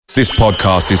This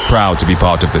podcast is proud to be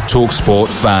part of the TalkSport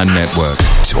Fan Network.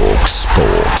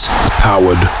 TalkSport.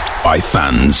 Powered by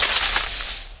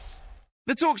fans.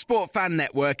 The TalkSport Fan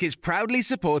Network is proudly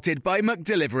supported by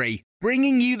McDelivery,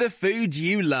 bringing you the food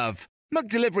you love.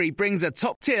 McDelivery brings a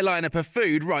top-tier lineup of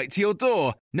food right to your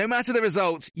door. No matter the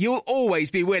result, you'll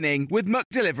always be winning with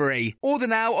McDelivery. Order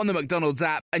now on the McDonald's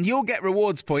app and you'll get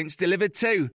rewards points delivered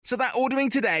too. So that ordering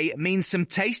today means some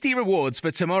tasty rewards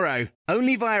for tomorrow.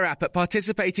 Only via app at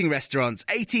participating restaurants.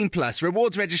 18 plus.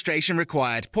 Rewards registration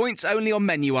required. Points only on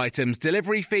menu items.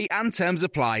 Delivery fee and terms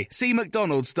apply. See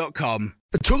mcdonalds.com.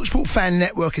 The TalkSport Fan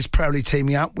Network is proudly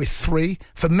teaming up with 3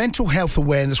 for Mental Health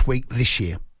Awareness Week this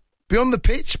year. Beyond the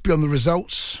pitch, beyond the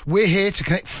results, we're here to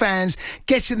connect fans,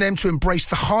 getting them to embrace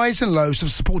the highs and lows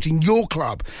of supporting your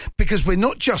club, because we're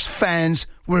not just fans,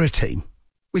 we're a team.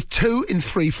 With 2 in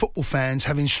 3 football fans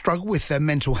having struggled with their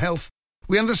mental health,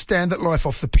 we understand that life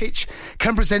off the pitch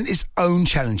can present its own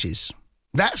challenges.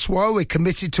 That's why we're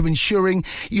committed to ensuring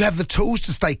you have the tools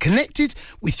to stay connected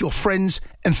with your friends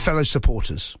and fellow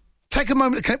supporters. Take a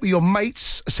moment to connect with your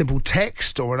mates. A simple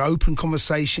text or an open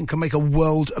conversation can make a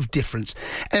world of difference.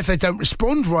 And if they don't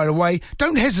respond right away,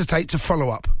 don't hesitate to follow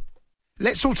up.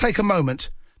 Let's all take a moment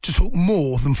to talk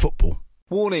more than football.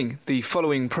 Warning, the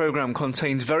following programme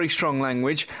contains very strong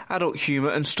language, adult humour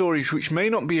and stories which may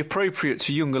not be appropriate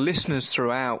to younger listeners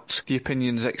throughout. The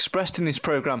opinions expressed in this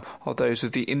programme are those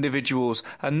of the individuals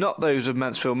and not those of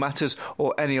Mansfield Matters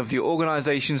or any of the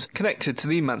organisations connected to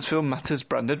the Mansfield Matters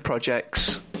branded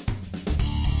projects.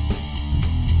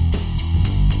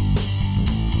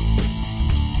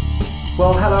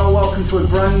 Well, hello and welcome to a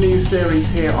brand new series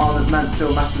here on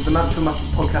Mansfield Matters, the Mansfield Matters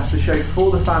podcast, the show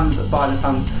for the fans, by the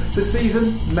fans. The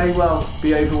season may well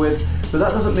be over with, but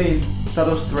that doesn't mean that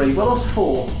us 3, well us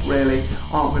 4 really,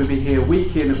 aren't going to be here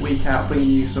week in and week out bringing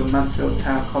you some Mansfield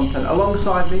Town content.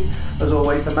 Alongside me, as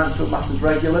always, the Mansfield Matters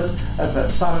regulars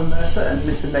of Simon Mercer and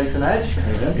Mr Nathan Edge.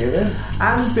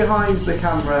 And behind the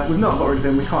camera, we've not got rid of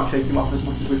him, we can't shake him off as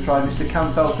much as we've tried, Mr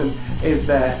Cam Felton is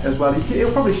there as well.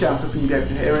 He'll probably shout up and you'll be able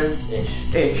to hear him.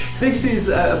 Ish. This is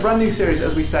a brand new series,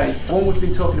 as we say, one we've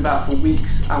been talking about for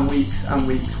weeks and weeks and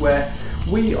weeks, where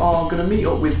we are going to meet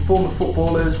up with former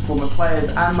footballers, former players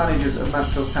and managers of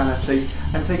Mansfield Town FC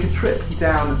and take a trip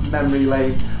down memory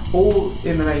lane, all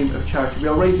in the name of charity. We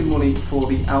are raising money for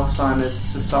the Alzheimer's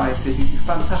Society, who do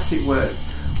fantastic work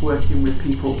working with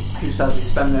people who sadly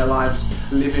spend their lives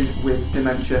living with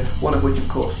dementia, one of which, of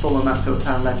course, former Mansfield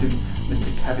Town legend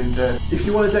Mr Kevin Bird. If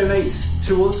you want to donate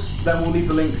to us, then we'll leave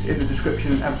the links in the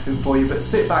description and everything for you, but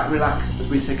sit back, relax as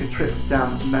we take a trip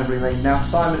down memory lane. Now,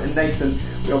 Simon and Nathan,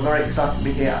 we are very excited to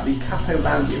be here at the Capo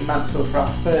Lounge in Mansfield for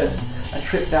our first A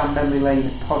Trip Down Memory Lane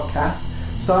podcast.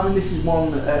 Simon, this is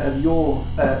one of your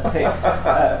picks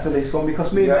for this one,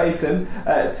 because me and Nathan,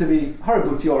 to be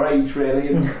horrible to your age really,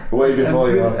 and way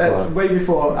before your time. Way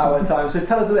before our time. So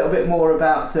tell us a little bit more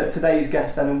about today's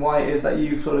guest then, and why it is that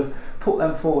you've sort of put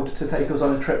them forward to take us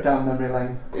on a trip down memory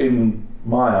lane. In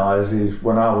my eyes, is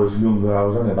when I was younger, I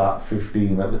was only about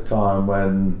 15 at the time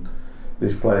when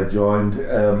this player joined.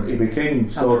 He became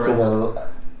sort of a...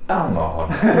 Hang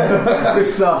on. We've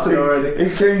started already. He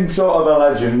became sort of a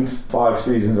legend, 5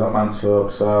 seasons at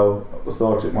Mansfield, so I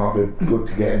thought it might be good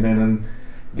to get him in and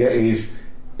get his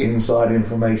inside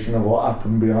information of what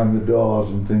happened behind the doors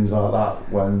and things like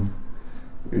that when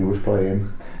he was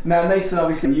playing. Now, Nathan,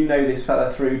 obviously you know this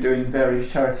fella through doing various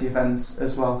charity events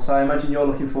as well, so I imagine you're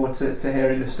looking forward to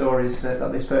hearing the stories that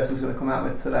this person's going to come out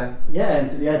with today. Yeah,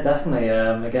 definitely.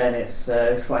 Again, it's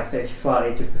like I say,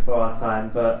 slightly just before our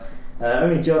time, but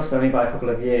only by a couple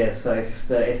of years, so it's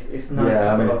nice.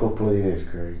 Yeah, a couple of years,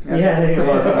 Craig.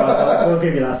 Yeah, we'll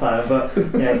give you that side, but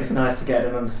yeah, it's just nice to get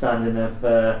an understanding of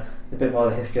a bit more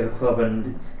of the history of the club,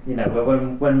 and you know,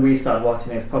 when we started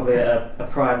watching, it's probably at a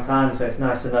prime time, so it's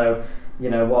nice to know,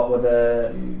 you know, what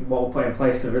were put in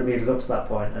place to lead us up to that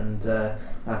point, and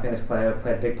I think this player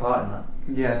played a big part in that.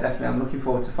 Yeah, definitely. I'm looking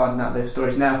forward to finding out those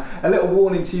stories. Now, a little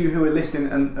warning to you who are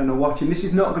listening and are watching. This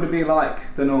is not going to be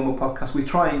like the normal podcast. We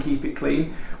try and keep it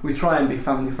clean. We try and be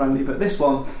family friendly. But this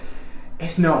one,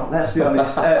 it's not, let's be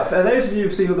honest. For those of you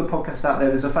who've seen other podcasts out there,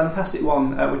 there's a fantastic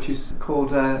one which is called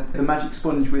The Magic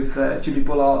Sponge with Jimmy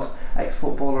Bullard,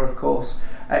 ex-footballer, of course.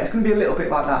 It's going to be a little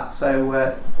bit like that. So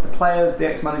the players, the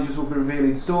ex-managers will be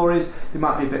revealing stories. There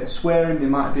might be a bit of swearing. There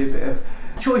might be a bit of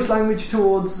choice language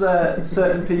towards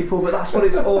certain people, but that's what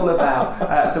it's all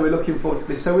about. So we're looking forward to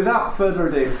this. So without further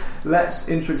ado, let's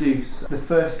introduce the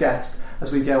first guest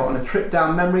as we go on a trip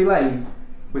down memory lane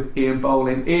with Ian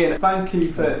Bowling. Ian, thank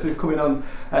you for coming on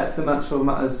to the Mansfield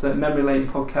Matters Memory Lane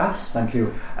podcast. Thank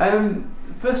you.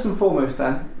 First and foremost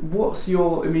then, what's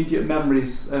your immediate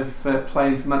memories of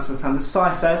playing for Mansfield Town? As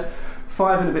Si says,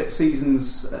 5 and a bit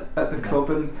seasons at the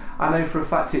club, and I know for a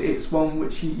fact it's one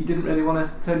which you didn't really want to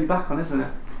turn your back on, isn't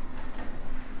it?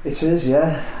 It is,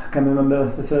 yeah. I can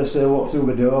remember the first day I walked through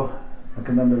the door. I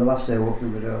can remember the last day I walked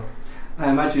through the door. I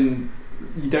imagine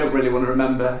you don't really want to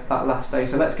remember that last day,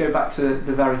 so let's go back to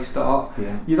the very start.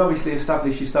 Yeah. You'd obviously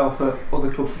established yourself at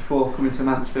other clubs before coming to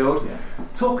Mansfield. Yeah.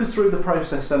 Talk us through the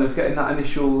process then of getting that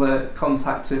initial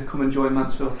contact to come and join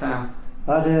Mansfield Town.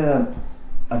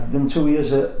 I'd done 2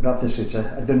 years at Bradford City.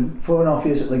 I'd done 4.5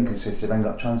 years at Lincoln City, then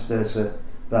got transferred to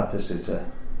Bradford City.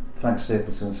 Frank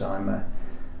Stapleton signed me.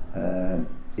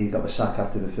 He got the sack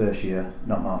after the first year,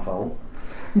 not my fault.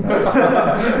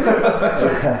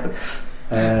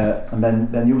 And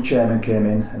then the new chairman came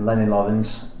in, and Lenny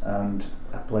Lawrence, and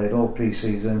I played all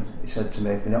pre-season. He said to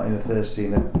me, if you're not in the first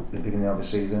team at the beginning of the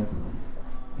season,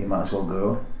 you might as well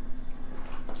go.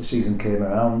 The season came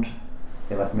around,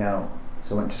 he left me out.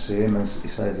 So I went to see him and he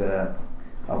said,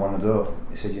 I want to go.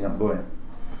 He said, you're not going?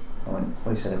 I went,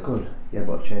 well, he said I could. Yeah,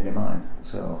 but I've changed my mind.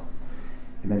 So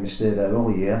he made me stay there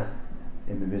all year,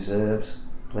 in the reserves,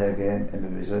 play a game, in the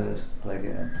reserves, play a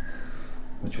game,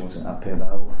 which I wasn't happy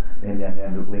about. In the end, I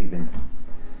ended up leaving.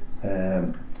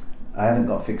 I hadn't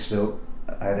got fixed up.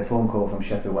 I had a phone call from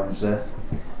Sheffield Wednesday.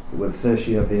 It was the first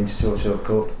year of the Intertoto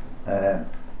Cup,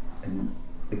 and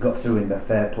they got through in the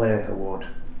Fair Play Award.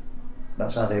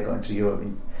 That's how they got into Europe.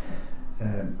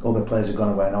 All the players had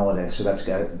gone away on holiday, so that's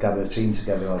gather a team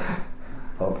together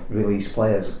of released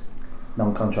players,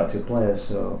 non-contracted players.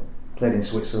 So played in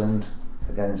Switzerland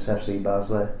against FC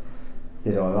Basel,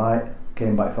 did all right.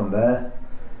 Came back from there.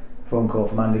 Phone call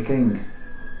from Andy King.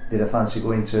 Did I fancy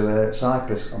going to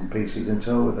Cyprus on pre-season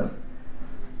tour with them?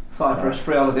 Cyprus,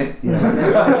 free holiday. Yeah.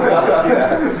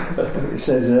 It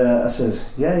says, I says,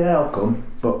 yeah, I'll come.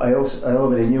 But I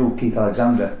already knew Keith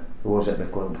Alexander, who was at the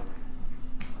club.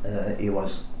 He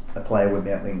was a player with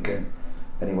me at Lincoln,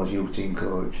 and he was youth team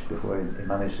coach before he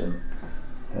managed them.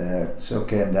 So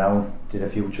came down, did a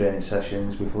few training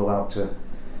sessions. We flew out to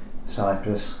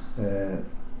Cyprus,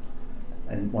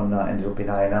 and one night ended up in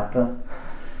Ayia Napa.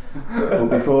 But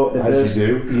before the as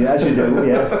you do, we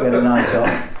had a night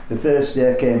off. The first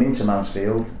day I came into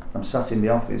Mansfield, I'm sat in the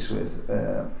office with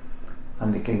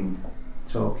Andy King,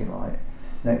 talking like.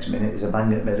 Next minute there's a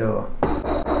bang at my door.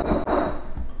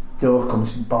 Door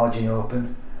comes barging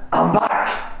open. I'm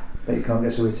back! But you can't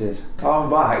guess who it is. I'm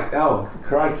back. Oh,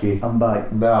 crikey. I'm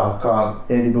back. No, I can't.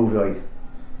 Eddie Boothroyd.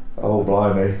 Oh,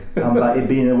 blimey. I'm back. He'd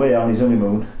been away on his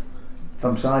honeymoon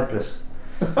from Cyprus.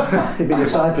 He'd been to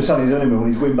Cyprus on his honeymoon.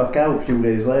 He's going back out a few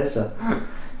days later.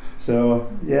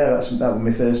 So yeah, that was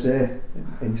my first day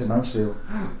into Mansfield.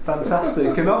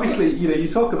 Fantastic. And obviously, you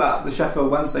talk about the Sheffield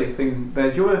Wednesday thing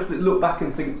there. Do you ever look back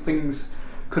and think things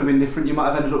could have been different? You might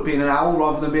have ended up being an owl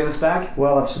rather than being a stag?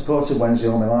 Well, I've supported Wednesday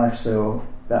all my life, so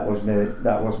that was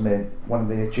me one of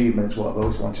the achievements what I've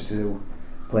always wanted to do,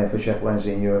 playing for Sheffield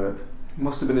Wednesday in Europe. It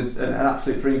must have been an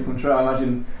absolute dream come true. I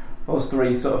imagine us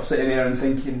three sort of sitting here and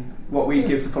thinking what we'd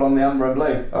give to put on the amber and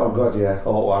blue. Oh God, yeah,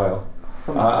 all while.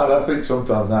 And I think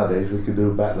sometimes nowadays we could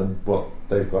do better than what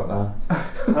they've got now. I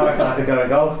reckon I could go a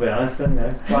goal, to be honest,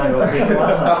 and find what people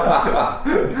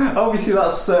like. Obviously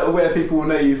that's where people will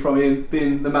know you from, Ian,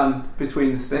 being the man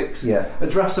between the sticks. Yeah.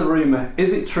 Address a rumour.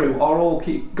 Is it true? Are all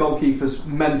goalkeepers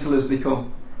mental as they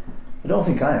come? I don't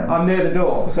think I am. I'm near the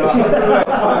door, so You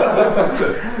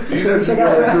don't think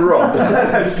you're to Rob?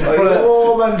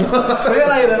 Oh, man. See you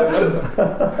later.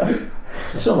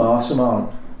 Some are, some aren't.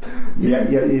 Yeah,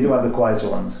 you do have the quieter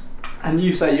ones. And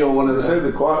you say you're one of They say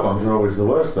the quiet ones are always the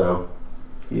worst, though.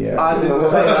 Yeah. I didn't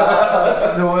say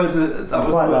that. The words that I'm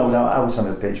was quite loud words. now. I was on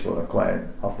the pitch, but I'm quite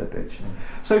off the pitch.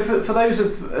 So for those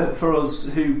for us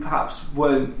who perhaps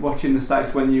weren't watching the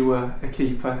Stags when you were a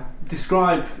keeper,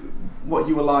 describe what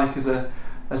you were like as a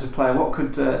player. What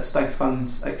could Stags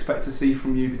fans expect to see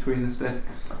from you between the sticks?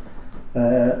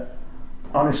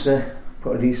 Honestly,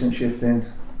 put a decent shift in.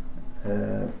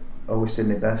 Always did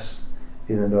my best,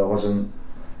 even though I wasn't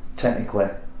technically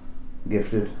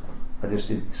gifted. I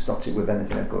just stopped it with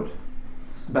anything I could.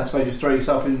 It's the best way, just throw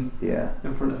yourself in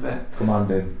front of it.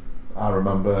 Commanding. I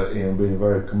remember Ian being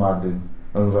very commanding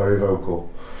and very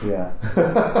vocal. Yeah.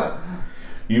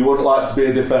 You wouldn't like to be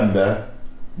a defender,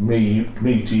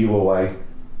 me to you away,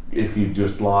 if you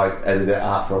just like headed it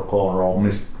out for a corner or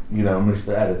missed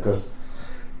the header, because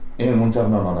Ian wouldn't have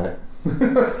none on it.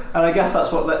 And I guess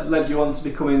that's what led you on to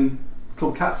becoming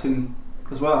club captain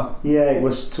as well. Yeah, it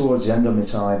was towards the end of my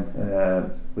time.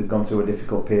 We'd gone through a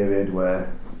difficult period where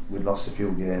we'd lost a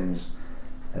few games.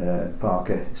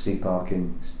 Steve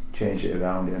Parkin changed it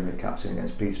around in the captain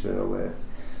against Peterborough, where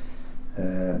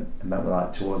and that was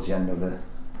like towards the end of the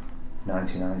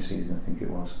 99 season, I think it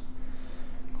was,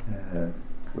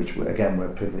 which again were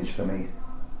a privilege for me,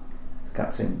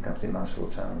 captain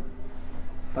Mansfield Town.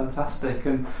 Fantastic.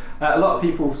 And a lot of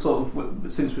people sort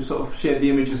of, since we sort of shared the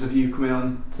images of you coming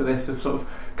on to this, have sort of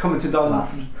commented on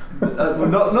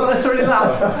not necessarily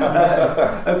laugh,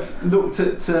 have looked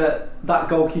at that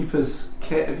goalkeeper's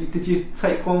kit. Did you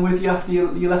take one with you after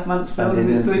you left Mansfield? Is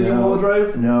it still in your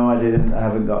wardrobe? No, I didn't. I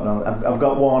haven't got none. I've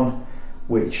got one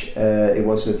which it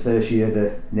was the first year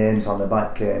the names on the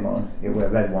back came on. It was a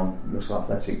red one, Russell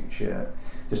Athletic shirt,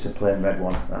 just a plain red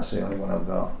one. That's the only one I've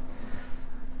got.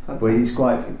 Fantastic. But he's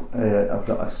quite. I've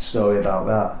got a story about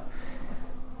that.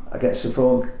 I get a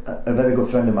phone. A very good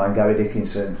friend of mine, Gary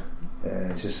Dickinson,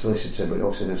 he's a solicitor, but he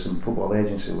also does some football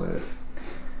agency work.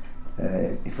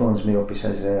 He phones me up. He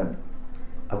says,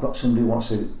 "I've got somebody who wants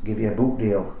to give you a book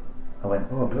deal." I went,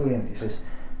 "Oh, brilliant!" He says,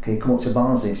 "Can you come up to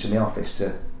Barnsley to my office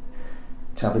to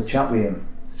have a chat with him?"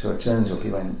 So it turns up.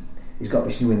 He went, "He's got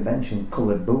this new invention,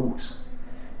 coloured boots."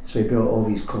 So he brought all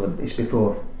these coloured. It's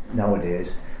before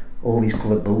nowadays. All these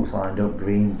coloured boots lined up: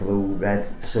 green, blue, red,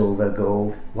 silver,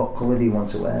 gold. What colour do you want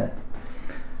to wear?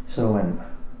 So I went,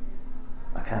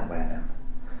 "I can't wear them."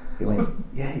 He went,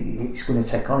 "Yeah, it's going to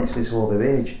take on. It's this all the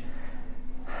rage."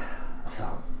 I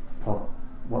thought, well,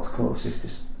 what's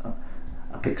closest?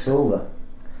 I picked silver.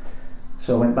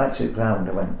 So I went back to the ground.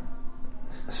 I went,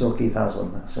 I saw Keith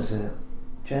Haslam. I said,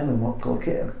 "Chairman, what colour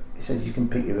kit?" He said, "You can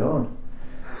pick your own."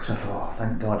 So I thought, oh,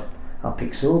 thank God, I'll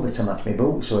pick silver to match my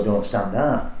boots so I don't stand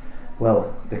out.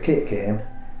 Well, the kit came,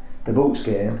 the boots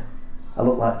came, I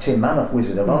looked like Tim Manoff,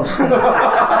 Wizard of Oz. I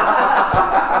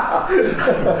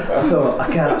thought, I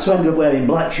can't, so I ended up wearing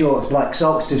black shorts, black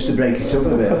socks just to break it up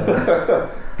a bit.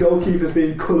 Goalkeepers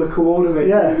being colour coordinated,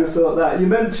 yeah. You just thought that. You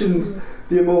mentioned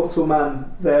the immortal man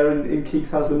there in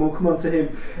Keith Haslam. We'll come on to him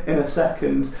in a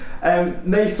second.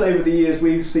 Nath, over the years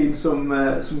we've seen some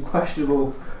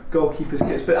questionable goalkeepers'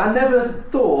 kits, but I never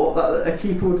thought that a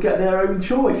keeper would get their own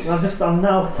choice. I'm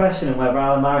now questioning whether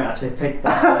Alan Marriott actually picked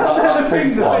that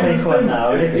pink one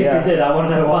now. If he did, I want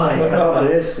to know why.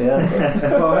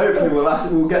 Well, hopefully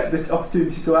we'll get the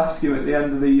opportunity to ask him at the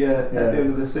end of the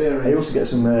end of the series. I also get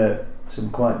some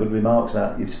quite good remarks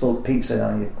about you've spilled pizza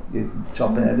on your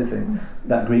top and everything.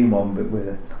 That green one, but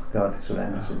with God, it's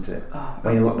horrendous, isn't it?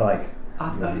 When you look like.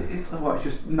 It's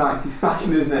just 90s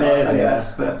fashion, isn't it? I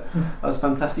guess, but that's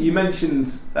fantastic. You mentioned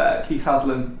Keith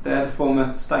Haslam, the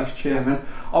former Stags chairman.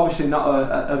 Obviously, not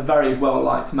a very well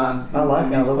liked man. I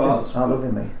love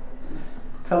him, mate.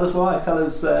 Tell us why. Tell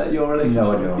us your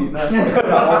relationship with Keith. No. You've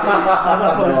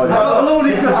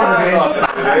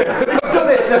done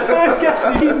it. The first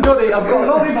guest you've done it. I've got an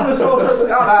audience source.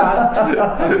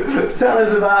 Tell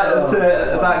us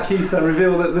about Keith and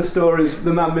reveal the stories,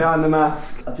 the man behind the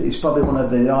mask. It's probably one of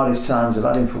the hardest times I've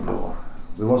had in football.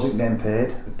 We wasn't getting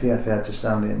paid. The PFA had to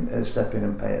step in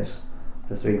and pay us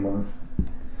for 3 months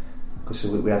because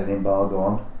we had an embargo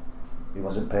on. He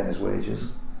wasn't paying us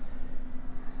wages.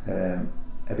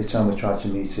 Every time we tried to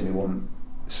meet him, he wouldn't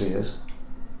see us.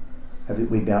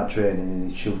 We'd be out training and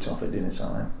he'd shoot off at dinner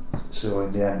time. So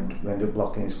in the end, we ended up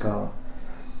blocking his car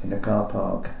in the car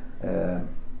park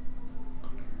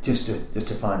just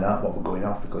to find out what was going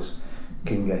off, because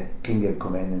King had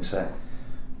come in and said,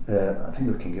 I think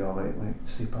it was King, wait,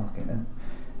 Steve Parkin. And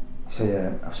he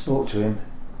said, I've spoke to him.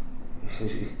 He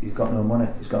says he's got no money.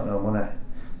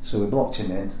 So we blocked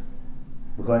him in.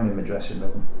 We got him in my dressing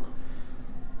room.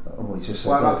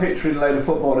 Why am I picturing a load of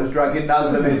footballers dragging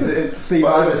Haslam in Steve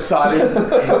Ivor's style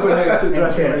next to the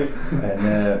dressing room?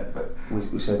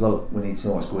 And we said, look, we need to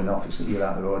know what's going off. It's that you're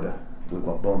out of order. We've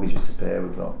got mortgages to pay,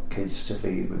 we've got kids to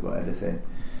feed, we've got everything.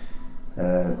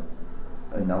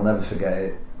 And I'll never forget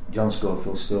it. John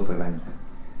Schofield stood up and went,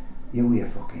 you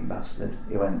fucking bastard.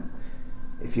 He went,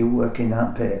 if you work in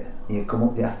that pit and you come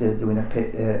up after doing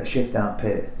a shift out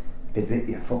pit, they'd rip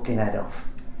your fucking head off.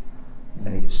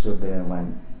 And he just stood there and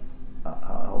went,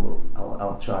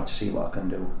 I'll try to see what I can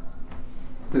do.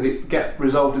 Did it get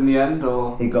resolved in the end,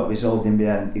 or? It got resolved in the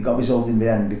end. It got resolved in the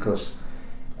end because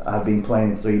I'd been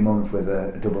playing 3 months with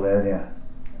a double hernia.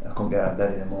 I couldn't get out of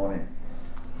bed in the morning.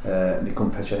 They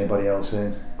couldn't fetch anybody else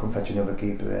in, couldn't fetch another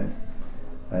keeper in.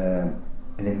 And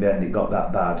in the end it got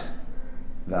that bad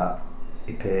that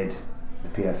he paid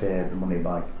the PFA the money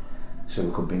back so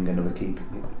we could bring another keeper,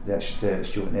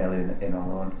 Stuart Naylor, in on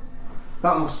loan.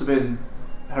 That must have been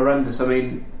horrendous. I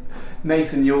mean,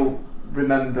 Nathan, you'll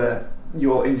remember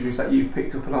your injuries that you've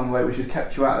picked up along the way, which has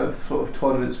kept you out of sort of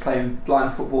tournaments, playing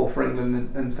blind football for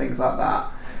England and things like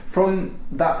that. From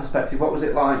that perspective, what was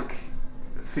it like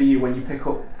for you when you pick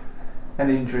up an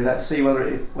injury? Let's see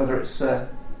whether it's a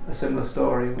similar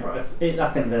story. I think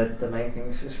the main thing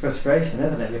is frustration,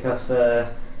 isn't it? Because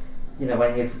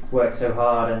when you've worked so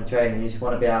hard and training, you just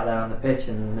want to be out there on the pitch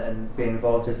and be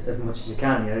involved as much as you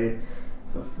can.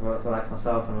 For like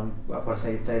myself, and I'll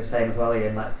probably say the same as well,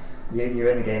 Ian. Like you're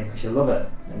in the game because you love it,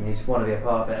 and you just want to be a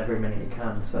part of it every minute you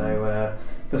can. So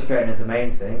frustrating is the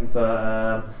main thing,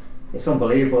 but it's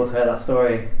unbelievable to hear that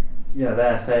story.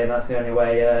 They're saying that's the only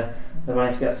way they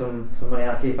managed to get some money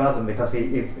out of Keith Haslam, because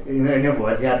in other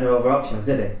words, he had no other options,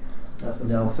 did he? It's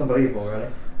unbelievable, really.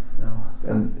 No.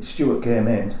 And Stuart came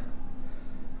in.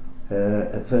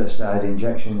 At first, I had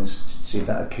injections to see if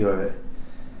that would cure it.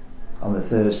 On the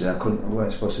Thursday, I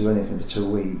weren't supposed to do anything for 2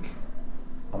 weeks.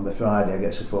 On the Friday, I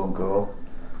get a phone call.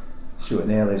 Stuart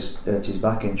Naylor's hurt his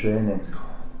back in training.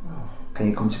 Can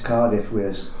you come to Cardiff with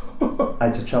us? I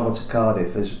had to travel to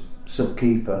Cardiff as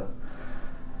sub-keeper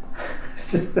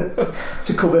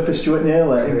to cover for Stuart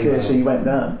Naylor in case he went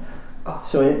down.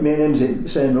 So me and him's in the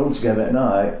same room together at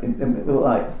night, and we look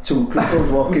like two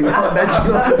cripples walking around bed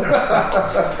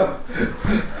together.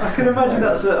 I can imagine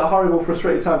that's a horrible,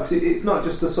 frustrating time, because it's not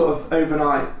just a sort of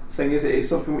overnight thing, is it? It's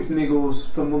something which niggles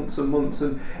for months and months,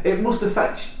 and it must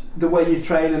affect the way you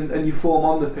train and you form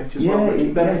on the pitch as well,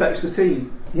 which then affects the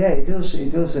team. Yeah, it does,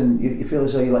 and you feel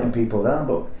as though you're letting people down,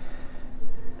 but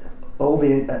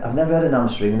I've never had an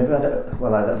hamstring, I've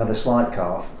had a slight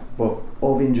calf, but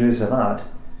all the injuries I've had,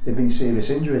 they've been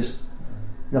serious injuries.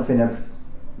 Nothing I've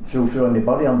throwing my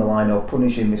body on the line or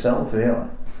punishing myself, really.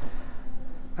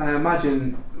 I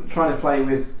imagine trying to play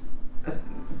with a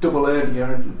double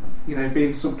hernia and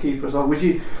being sub-keeper as well. Was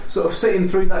you sort of sitting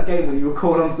through that game when you were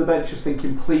called onto the bench just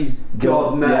thinking, please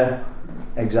God, no? Yeah,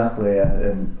 exactly, yeah.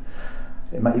 And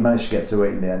he managed to get through it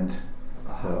in the end.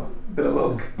 So. Bit of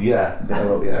luck. Yeah, bit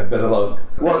of luck.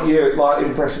 What your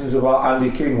impressions about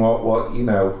Andy King? What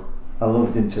I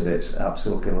loved him to bits.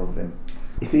 Absolutely loved him.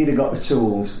 If he'd have got the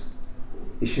tools,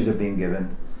 he should have been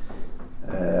given.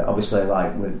 Obviously,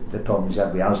 like with the problems he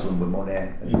had with Haslam with money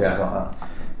and things like that.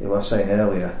 I was saying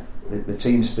earlier, the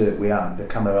team spirit we had, the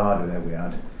camaraderie we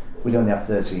had, we'd only have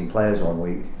 13 players 1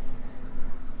 week.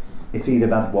 If he'd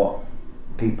have had what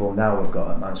people now have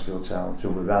got at Mansfield Town,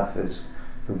 through the Radfords,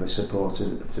 through the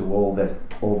supporters, through all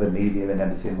the media and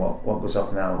everything, what goes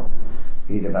up now,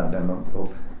 he'd have had them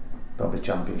up probably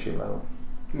championship level.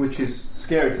 Which is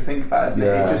scary to think about, isn't it?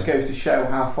 It just goes to show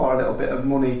how far a little bit of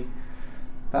money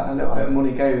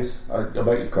goes. I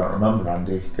bet you can't remember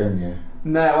Andy, can you?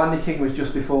 No, Andy King was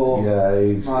just before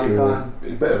my time. A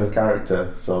bit of a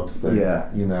character sort of thing,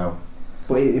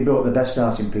 But he brought the best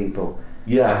out in people.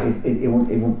 Yeah.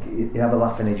 He'd have a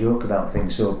laugh and a joke about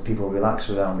things, so people relaxed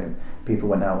around him. People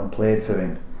went out and played for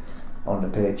him on the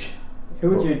pitch. Who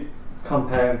would you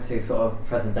compare him to, sort of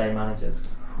present day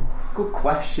managers? Good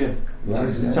question.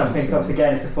 Just trying to think. Obviously,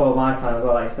 again, it's before my time as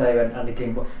well. Like I say, when Andy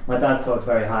King, but my dad talks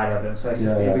very highly of him, so it's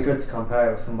it'd be good to compare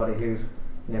it with somebody who's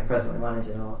presently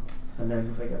managing or a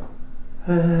known figure.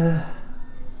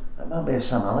 It might be a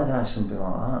Sam Allardyce, something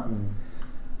like that.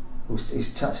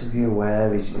 He's tactically aware.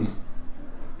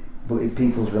 But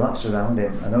people's relaxed around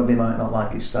him. I know they might not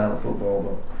like his style of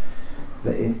football,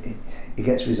 but he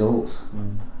gets results.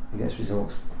 He gets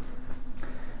results.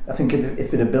 I think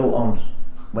if it had built on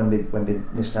when they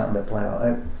missed out on the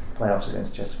playoffs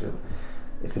against Chesterfield,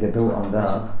 if it had built on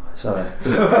that,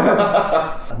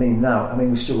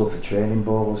 we struggle for training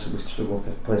balls, we struggle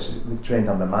for places. We trained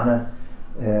on the Manor,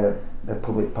 the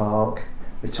public park,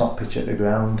 the top pitch at the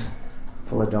ground,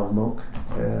 full of dog muck.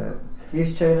 You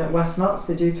used to train at West Notts.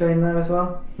 Did you train there as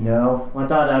well? No. My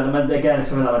dad, again,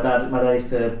 something that my dad used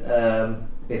to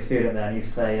be a student there, and he used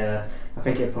to say, I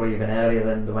think it was probably even earlier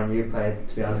than when you played,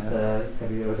 to be honest. He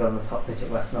said he was on the top pitch at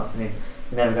West Notts, and he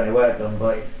never got any work done,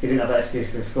 but he didn't have that excuse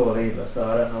for his school either, so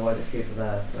I don't know why the excuse was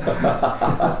there. So.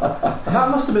 That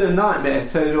must have been a nightmare,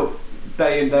 turning up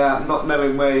day in, day out, not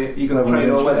knowing where you're going to train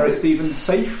or whether it's even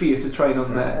safe for you to train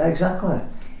on there. Exactly.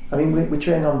 I mean, we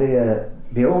train on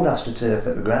the old AstroTurf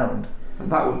at the ground. And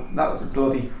that was a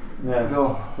bloody nightmare,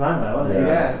 wasn't it?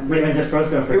 Yeah. Even just for us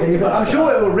going for a kick. I'm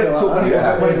sure it will rip up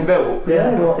when it was built.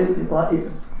 Yeah, well, like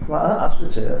that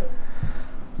AstroTurf.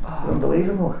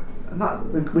 Unbelievable.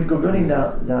 And we'd go running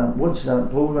down woods, down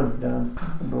Blueman, down.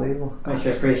 Unbelievable. Makes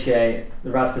you appreciate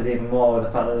the Radfords even more with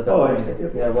the fact that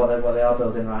they're building, what they are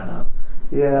building right now.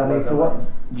 Yeah, I mean, for what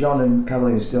John and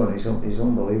Caroline's done, is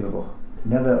unbelievable.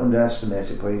 Never underestimate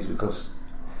it, please, because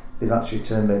they've actually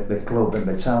turned the club and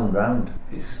the town round.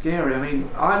 It's scary. I mean,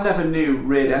 I never knew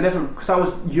really. Because I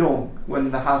was young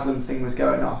when the Haslam thing was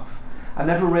going off. I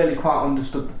never really quite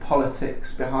understood the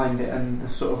politics behind it and the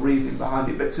sort of reasoning behind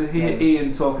it. But to hear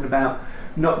Ian talking about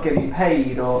not getting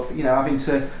paid, or having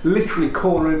to literally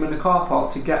corner him in the car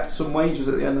park to get some wages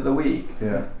at the end of the week.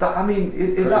 Yeah. That, I mean,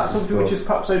 is that something which has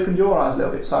perhaps opened your eyes a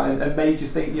little bit, Simon, and made you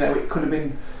think, it could have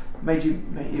been, made you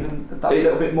even that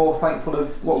little bit more thankful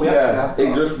of what we actually have?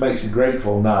 It just makes you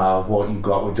grateful now of what you've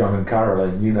got with John and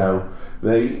Carolyn.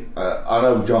 I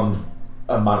know John's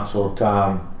a Mansfield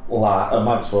Town lad, a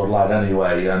Mansfield lad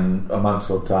anyway, and a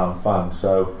Mansfield Town fan.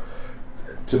 So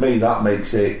to me, that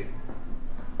makes it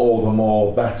all the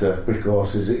more better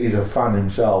because he's a fan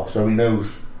himself, so he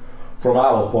knows from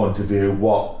our point of view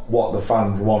what the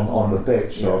fans want on the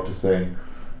pitch, sort of thing.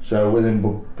 So with him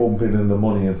bumping in the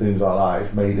money and things like that,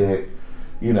 it's made it,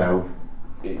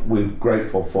 we're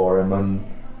grateful for him, and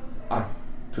I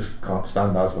just can't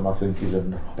stand Haslam. I think he's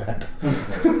in bed.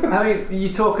 I mean,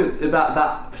 you talk about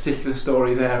that particular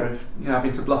story there of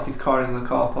having to block his car in the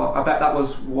car park. I bet that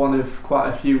was one of quite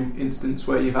a few instances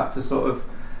where you've had to sort of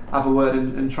have a word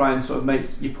and try and sort of make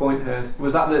your point heard.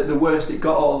 Was that the worst it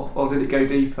got, or did it go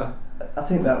deeper? I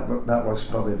think that was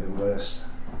probably the worst.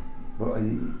 But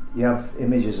you have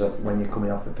images of when you're coming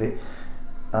off the pitch,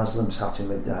 Haslam sat in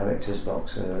the director's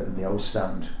box in the old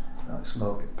stand,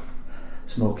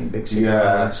 smoking big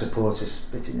cigarettes, and supporters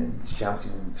spitting and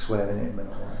shouting and swearing at him and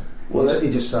all that. Well,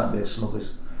 he just sat there smug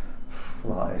as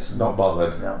flies. Not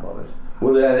bothered. Not bothered.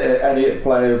 Were there any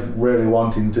players really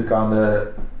wanting to kind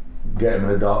of get him in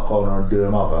a dark corner and do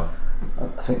him over? I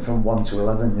think from 1 to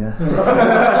 11, yeah.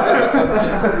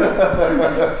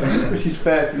 Which is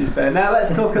fair, to be fair. Now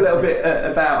let's talk a little bit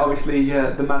about obviously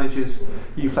the managers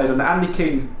you played under. Andy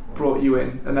King brought you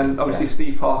in, and then obviously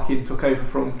Steve Parkin took over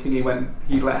from Kingy when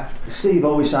he left. Steve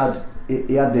always had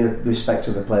he had the respect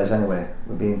of the players anyway.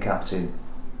 We're being captain,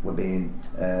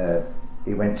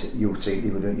 he went to youth team. He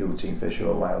was doing youth team for a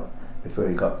short while before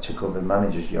he took over the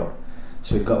manager's job.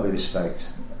 So he got the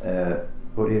respect, but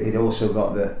he'd also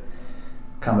got the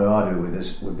camaraderie with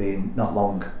us, with being not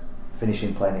long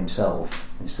finishing playing himself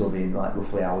and still being like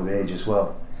roughly our age as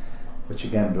well, which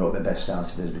again brought the best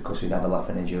out of us because he'd have a laugh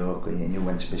and a joke, and he knew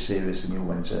when to be serious and knew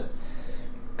when to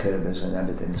curb us and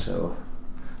everything. So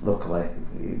luckily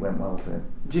it went well for him.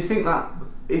 Do you think that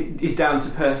it is down to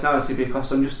personality?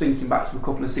 Because I'm just thinking back to a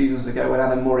couple of seasons ago when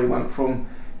Adam Murray went from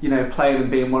playing and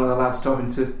being one of the lads to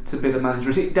having to be the manager.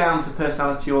 Is it down to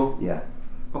personality, or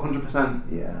 100%?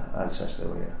 Yeah, I'd say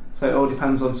so, yeah. So it all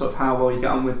depends on sort of how well you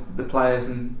get on with the players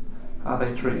and how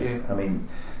they treat you. I mean,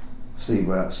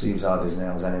 Steve's hard as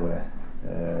nails anyway.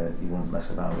 You wouldn't mess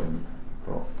about with him,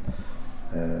 but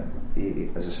he,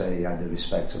 as I say, he had the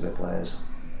respect of the players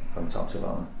from top to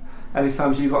bottom. Any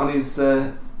times you got on his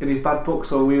in his bad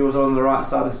books, or we was on the right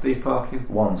side of Steve Parkin?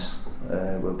 Once we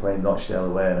were playing Rochdale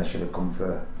away, and I should have come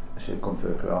for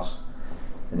a cross,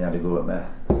 and he had to go at me.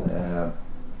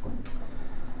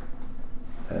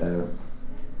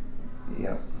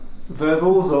 Yeah.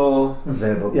 Verbals or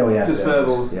verbal? Oh yeah, just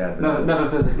verbals. Yeah, verbals. No, never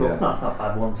physical. Yeah. That's not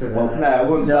bad once, is it? No,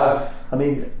 once. I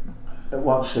mean, at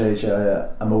one stage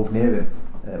I moved near him,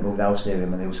 moved house near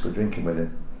him, and he was good drinking with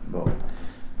him. But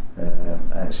I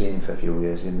hadn't seen him for a few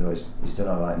years. Even though he's done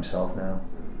all right himself now.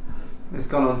 He's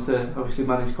gone on to obviously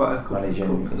manage quite a couple.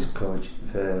 Managing his coach,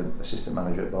 assistant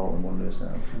manager at Bolton Wanderers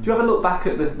now. Do you ever look back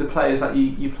at the players that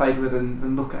you played with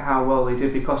and look at how well they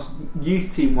did? Because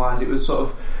youth team wise, it was sort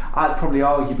of, I'd probably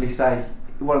arguably say,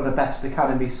 one of the best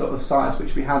academy sort of sides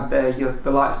which we had there. The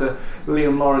likes of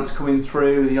Liam Lawrence coming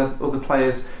through, the other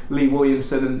players, Lee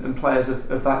Williamson and players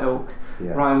of that ilk.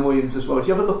 Yeah. Ryan Williams as well. Do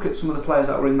you ever look at some of the players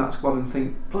that were in that squad and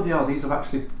think, bloody hell, these have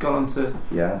actually gone on to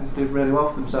do really well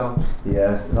for themselves?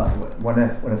 Yeah, when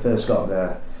I first got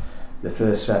there, the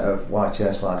first set of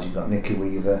YTS lads, you've got Nicky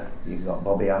Weaver, you've got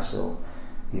Bobby Hassel,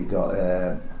 you've got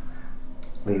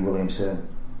Lee Williamson,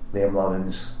 Liam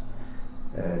Lawrence,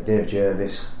 Dave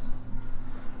Jervis.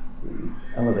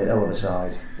 Hell of a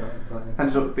side.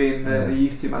 Ended up being the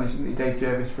youth team manager, didn't he, Dave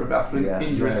Jervis, for about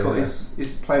injury cut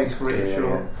his playing career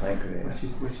short,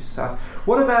 which is sad.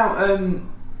 What about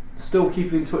still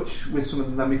keeping in touch with some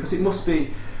of them? Because it must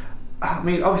be, I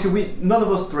mean, obviously none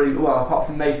of us three, well, apart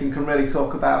from Nathan, can really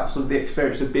talk about sort of the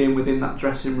experience of being within that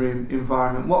dressing room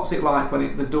environment. What's it like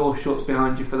when the door shuts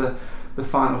behind you for the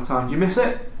final time? Do you miss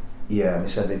it? Yeah, I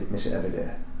miss it every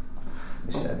day.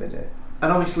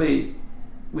 And obviously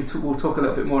we'll talk a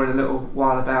little bit more in a little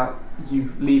while about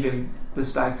you leaving the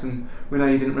Stags, and we know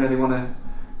you didn't really want to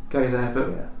go there,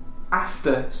 but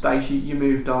after Stags you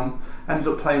moved on, ended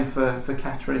up playing for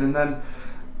Kettering, and then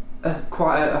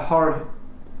quite a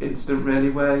incident really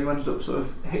where you ended up sort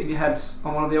of hitting your head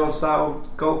on one of the old style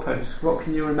goalposts. What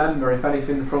can you remember, if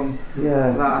anything, from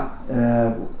that?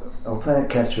 I was playing at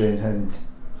Kettering and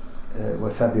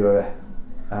we're February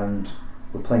and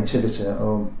we're playing Tiverton at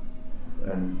home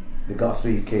and they got a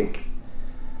free kick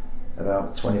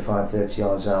about 25-30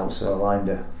 yards out, so I lined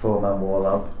a 4-man wall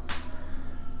up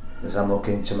as I'm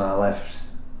looking to my left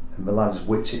and the lads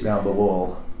whipped it round the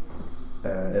wall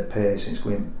at pace and it's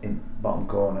going in bottom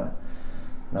corner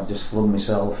and I've just flung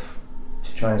myself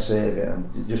to try and save it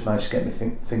and just managed to get my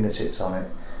fingertips on it.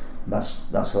 And that's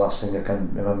the last thing I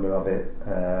can remember of it.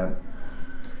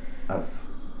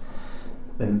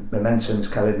 The momentum's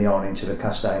carried me on into the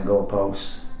cast iron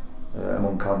goalpost. I'm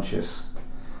unconscious.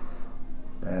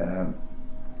 And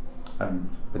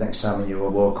the next time I knew, I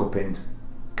woke up in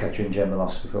Kettering General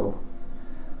Hospital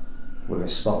with a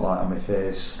spotlight on my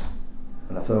face,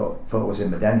 and I thought I was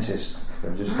in the dentist.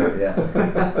 I just thought,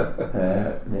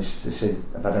 they said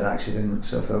I've had an accident,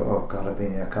 so I thought, oh God, I've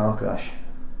been in a car crash.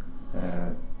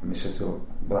 And they said, oh,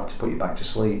 we'll have to put you back to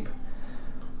sleep.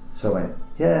 So I went,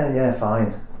 yeah,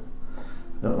 fine.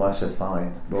 I don't know why I said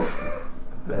fine, but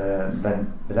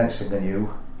then the next thing I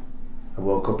knew, I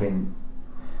woke up in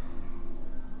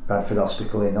Bradford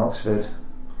Hospital in Oxford.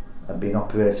 I'd been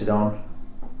operated on.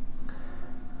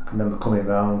 I can remember coming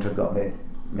round, I've got my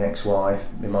ex-wife,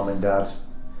 my mum and dad,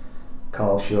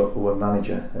 Carl Shutt, who were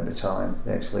manager at the time,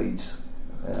 the ex-Leeds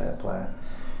player,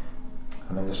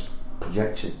 and I just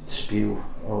projected spew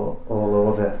all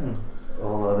over, and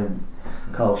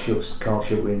Carl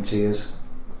Shutt were in tears,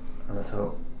 and I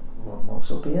thought,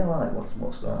 what's up here, like,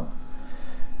 what's going on?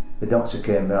 The doctor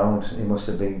came round, he must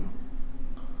have been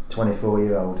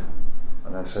 24-year-old,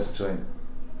 and I said to him,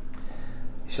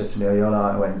 he said to me, are you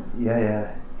alright? I went,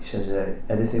 yeah. He says,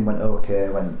 everything went okay. I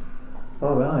went,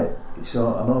 all right,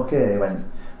 so I'm okay. He went,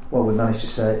 well, we managed to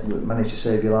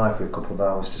save your life with a couple of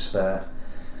hours to spare.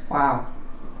 Wow.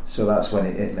 So that's when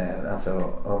it hit me. I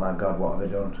thought, oh my God, what have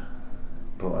I done?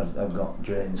 But I've got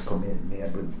drains coming in, my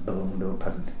head was ballooned up.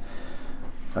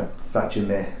 I fractured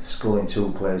my skull in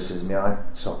 2 places, my eye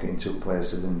socket in 2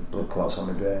 places, and blood clots on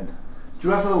my brain. Do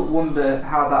you ever wonder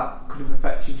how that could have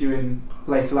affected you in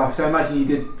later life? So I imagine you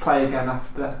did play again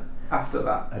after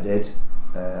that. I did.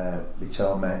 They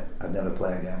told me I'd never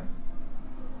play again,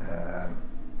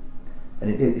 and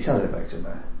it has affected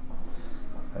me.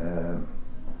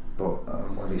 But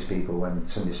I'm one of these people, when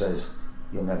somebody says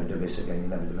you'll never do this again, you'll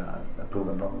never do that, I prove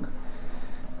them wrong.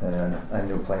 I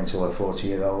ended up playing till I was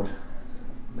 40-year-old,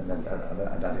 and then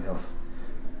I'd had enough.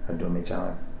 I'd done my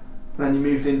time. And then you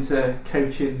moved into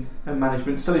coaching and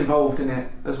management, still involved in it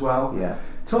as well. Yeah.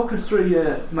 Talk us through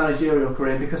your managerial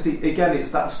career, because again,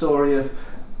 it's that story of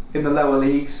in the lower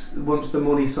leagues, once the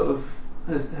money sort of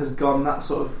has gone, that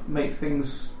sort of makes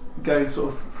things go sort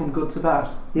of from good to bad.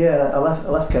 Yeah, I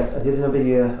left Kettering. I did another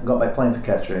year. I got back playing for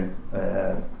Kettering,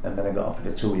 and then I got offered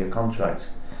a 2-year contract,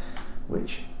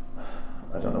 which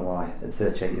I don't know why. At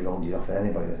 38-year-old, you'd offer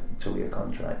anybody a 2-year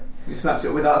contract. You snapped it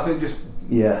up without, I think, just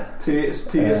 2 years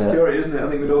security, isn't it? I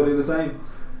think we'd all do the same.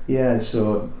 Yeah,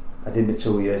 so I did my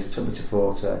 2 years. It took me to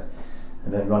 40, and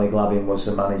then Ronnie Glavin was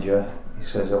the manager. He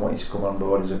says, I want you to come on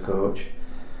board as a coach.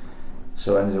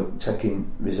 So I ended up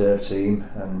taking reserve team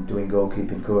and doing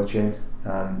goalkeeping coaching,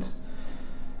 and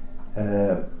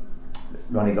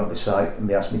Ronnie got the site and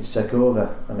they asked me to take over.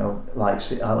 And I like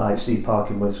Steve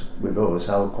Parkin was with us,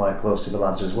 I was quite close to the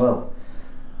lads as well.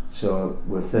 So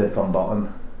we're 3rd from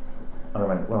bottom, and I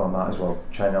went, well, I might as well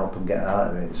try and help them get out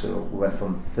of it. So we went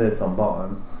from 3rd from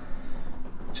bottom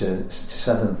to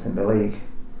 7th in the league.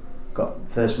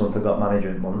 First month I got manager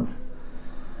of the month.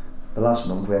 The last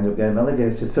month we ended up getting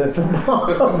relegated 3rd from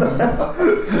bottom.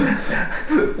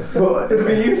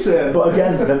 But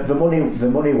again, the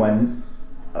money went.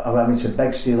 I'm having to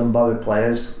beg, steal and borrow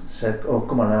players. Said, oh,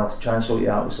 come on, I'll try and sort you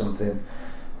out with something.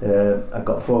 I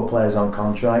got 4 players on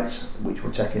contracts, which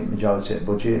were taking the majority of the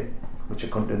budget, which I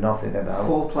couldn't do nothing about.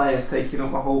 4 players taking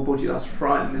up the whole budget, that's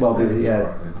frightening, isn't it?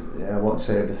 Yeah, I won't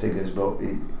say the figures, but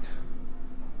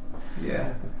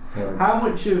How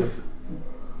much of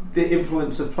the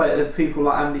influence of people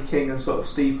like Andy King and sort of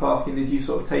Steve Parkin did you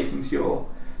sort of take into your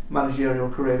managerial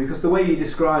career? Because the way you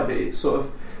describe it, it sort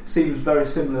of seems very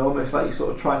similar, almost like you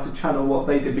sort of tried to channel what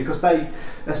they did, because they,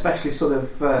 especially sort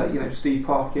of Steve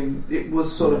Parkin, it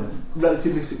was sort of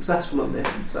relatively successful under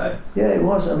him. So yeah, it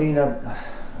was. I mean,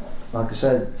 like I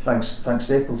said, Frank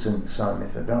Stapleton signed me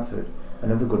for Bradford,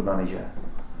 another good manager.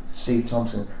 Steve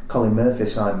Thompson, Colin Murphy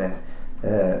signed me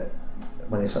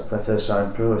when he first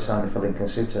signed pro. He signed me for Lincoln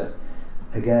City.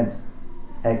 Again,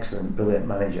 excellent, brilliant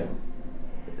manager.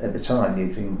 At the time,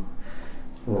 you'd think,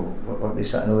 well, what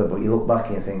this, that and other, but you look back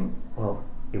and you think, well,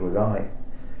 he were right.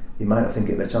 You might not think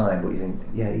at the time, but you think,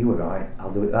 yeah, you were right,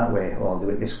 I'll do it that way, or I'll do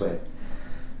it this way.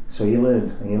 So you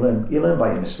learn, and you learn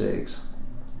by your mistakes.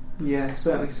 Yeah,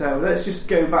 certainly so. Let's just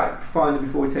go back finally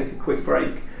before we take a quick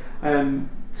break to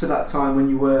that time when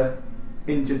you were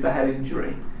injured, the head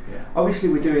injury. Yeah. Obviously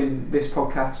we're doing this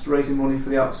podcast raising money for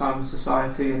the Alzheimer's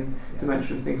Society and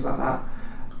dementia and things like that.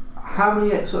 How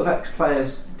many sort of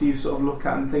ex-players do you sort of look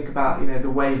at and think about, the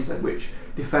ways in which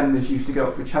defenders used to go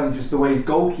up for challenges, the way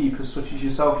goalkeepers such as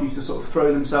yourself used to sort of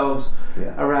throw themselves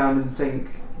around and think,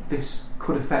 this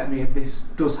could affect me and this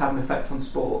does have an effect on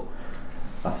sport?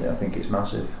 I think it's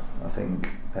massive. I think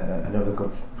another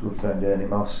good friend, Ernie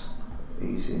Moss,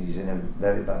 he's in a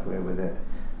very bad way with it.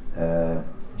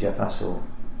 Jeff Hassel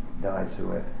died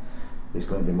through it. It's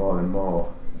going to be more and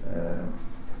more.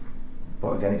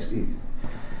 But again, it's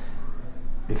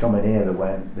from an era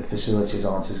when the facilities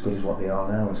aren't as good as what they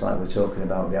are now. It's like we're talking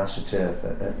about the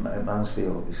AstroTurf at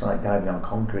Mansfield. It's like diving on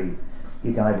concrete.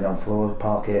 You're diving on floors,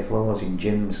 parquet floors in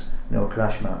gyms, no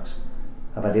crash mats.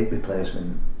 I've had hip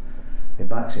replacement. My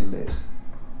back's in bits.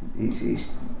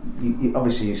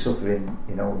 Obviously you suffer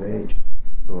in old age,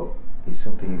 but it's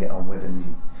something you get on with.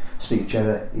 And Steve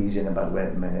Cherry, he's in a bad way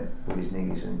at the minute with his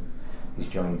knees and his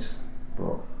joints,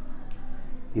 but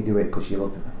you do it because you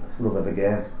love of the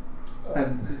game.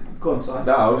 Go on, Si.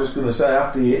 No, I was just going to say,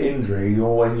 after your injury,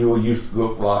 or when you were used to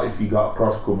go, like if you got a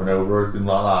cross coming over or anything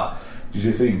like that, did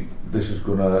you think this is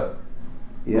going to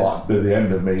be the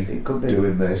end of me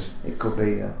doing this? It could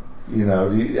be, yeah. Do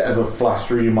you ever flash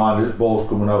through your mind that ball's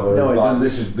coming over? No, like,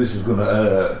 this is going to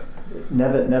hurt.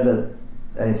 Never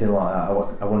anything like that.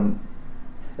 I wouldn't.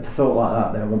 If I thought like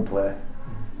that, then I wouldn't play.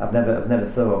 I've never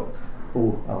thought,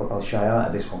 I'll shy out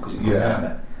of this one because it could hurt me.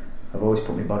 I've always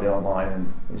put my body online,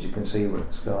 and as you can see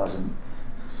with scars, and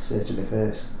say it to my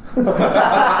face. And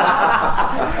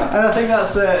I think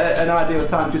that's an ideal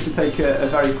time just to take a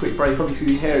very quick break.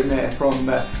 Obviously, you're hearing there from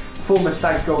former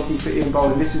Stags goalkeeper Ian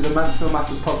Bolding. This is a Mansfield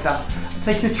Matters podcast,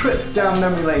 taking a trip down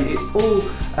memory lane. It's all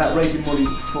raising money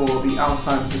for the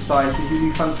Alzheimer's Society, who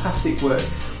do fantastic work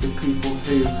with people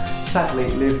who sadly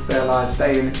live their lives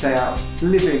day in day out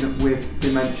living with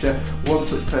dementia. One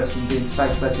such person being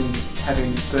Stags legend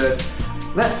Kevin Bird.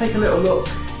 Let's take a little look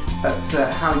at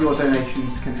how your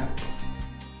donations can help.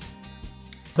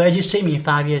 Where do you see me in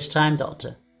 5 years' time,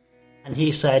 Doctor? And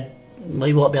he said, well,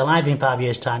 you won't be alive in 5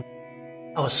 years' time.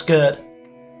 I was scared,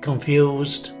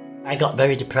 confused. I got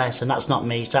very depressed, and that's not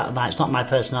me. It's not my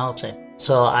personality.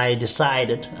 So I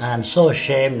decided, and I'm so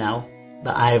ashamed now,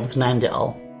 that I've going to end it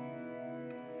all.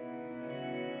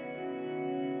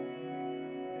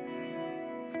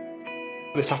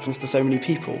 This happens to so many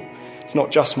people. It's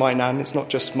not just my nan, it's not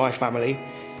just my family.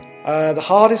 The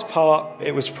hardest part,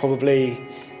 it was probably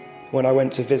when I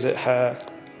went to visit her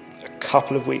a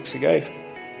couple of weeks ago.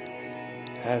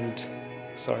 And,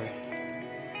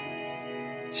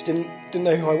 she didn't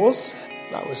know who I was.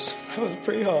 That was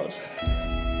pretty hard.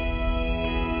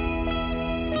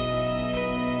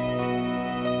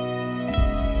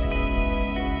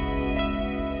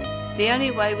 The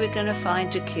only way we're going to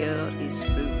find a cure is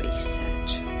through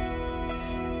research.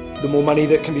 The more money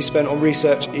that can be spent on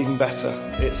research, even better.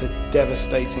 It's a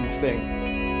devastating thing.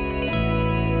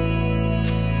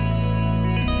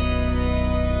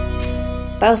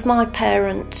 Both my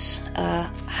parents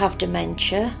have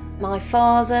dementia. My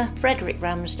father, Frederick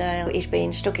Ramsdale, is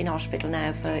being stuck in hospital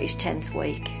now for his 10th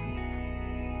week.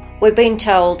 We've been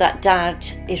told that Dad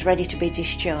is ready to be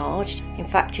discharged. In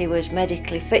fact, he was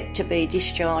medically fit to be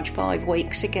discharged 5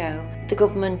 weeks ago. The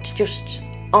government just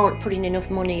aren't putting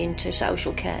enough money into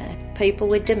social care. People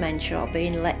with dementia are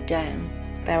being let down.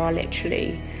 There are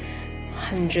literally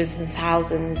hundreds and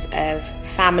thousands of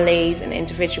families and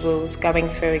individuals going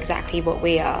through exactly what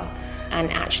we are.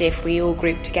 And actually, if we all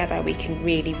group together, we can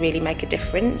really, really make a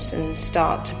difference and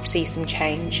start to see some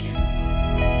change.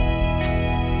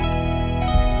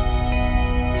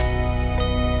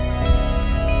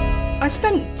 I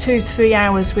spent 2 to 3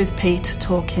 hours with Peter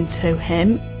talking to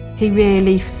him. He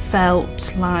really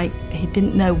felt like he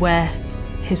didn't know where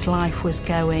his life was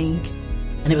going.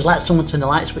 And it was like someone turned the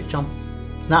light switch on.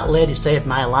 That lady saved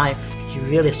my life. She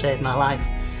really saved my life.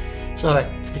 Sorry,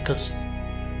 because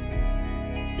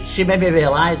she made me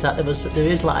realise that there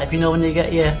is life. When you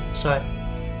get your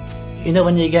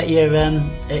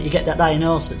you get that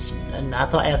diagnosis, and I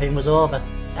thought everything was over.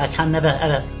 I can never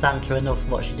ever thank her enough for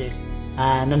what she did.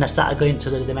 And then I started going to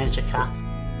the dementia CAF,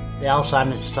 the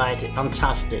Alzheimer's Society.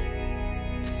 Fantastic.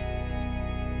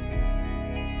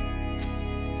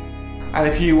 And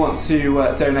if you want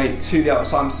to donate to the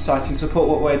Alzheimer's Society and support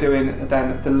what we're doing,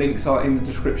 then the links are in the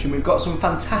description. We've got some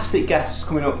fantastic guests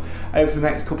coming up over the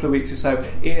next couple of weeks or so.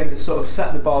 Ian has sort of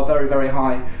set the bar very, very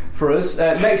high for us.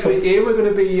 Next week, Ian, we're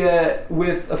going to be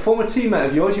with a former teammate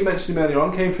of yours. You mentioned him earlier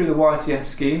on, came through the YTS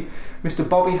scheme. Mr.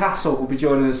 Bobby Hassel will be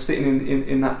joining us, sitting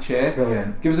in that chair.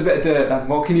 Brilliant. Give us a bit of dirt then.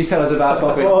 What can you tell us about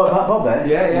Bobby? Oh, about Bobby?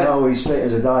 Yeah. No, he's straight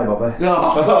as a die, Bobby.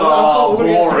 Oh,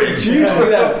 boring. Juicy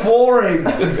then. Boring.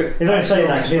 He's only saying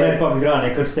that because he knows Bobby's going on,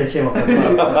 he could stitch him up as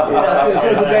well.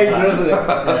 That's a danger, isn't it?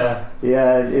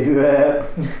 Yeah,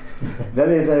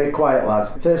 very, very quiet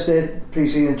lad. First day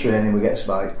pre-season training, we get a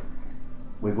spike.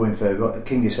 We're going for a run.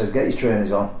 Kingy says, get his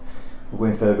trainers on. We're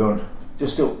going for a run.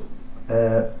 Just up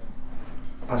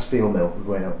past Field Mill,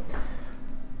 we're going up.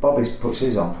 Bobby puts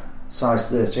his on, size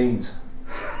 13s.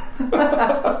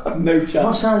 No chance.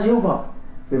 What size you got?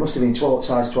 They must have been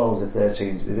size 12s or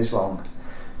 13s, with this long.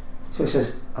 So he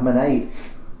says, I'm an 8.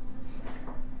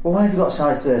 Well, why have you got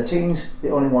size 13s?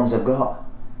 The only ones I've got.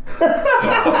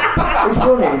 He's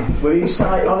running with his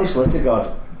size, honestly to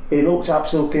God. He looks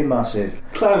absolutely massive.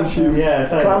 Clown shoes. Yeah,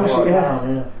 clown shoes,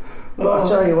 yeah. But I'll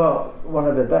tell you what, one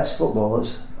of the best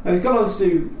footballers. And he's gone on to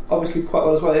do obviously quite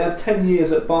well as well. He had 10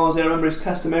 years at Barnsley. I remember his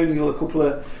testimonial a couple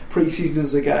of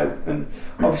pre-seasons ago, and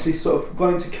obviously sort of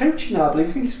gone into coaching now, I believe.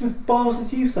 I think he's with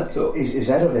Barnsley's youth setup. He's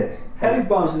head of it. Head of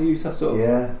Barnsley's youth setup.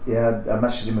 Yeah. I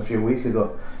messaged him a few weeks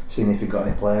ago, seeing if he got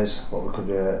any players, what we could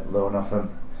loan off them.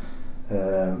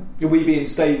 We being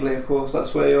Staveley, of course.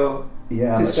 That's where you're.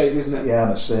 Yeah, it's Staveley, isn't it? Yeah,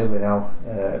 I'm at Staveley now.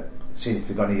 Seeing if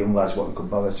we got any young lads, what we could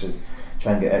bother to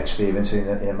try and get experience in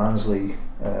a man's league.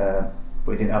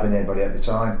 But he didn't have anybody at the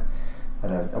time,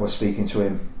 and I was speaking to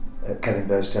him at Kevin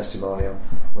Bird's testimonial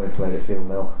where he played at Field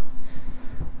Mill.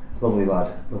 Lovely lad.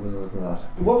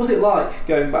 What was it like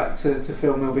going back to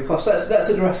Field Mill? Because let's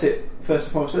address it first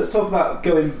and foremost. So let's talk about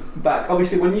going back.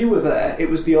 Obviously, when you were there, it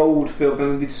was the old Field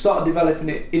Mill, and they started developing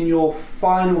it in your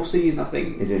final season, I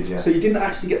think. It did, yeah. So you didn't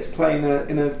actually get to play in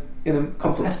a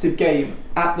competitive game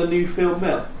at the new Field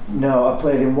Mill. No, I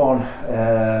played in one.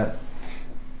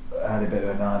 I had a bit of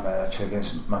a nightmare actually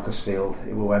against Macclesfield.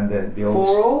 It was when the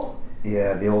old 4-4?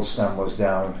 Yeah, the old stand was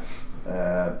down.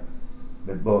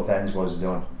 Both ends was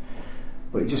done.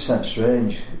 But it just sounds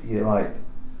strange. You're like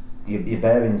your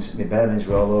bearings. My bearings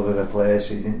were all over the place.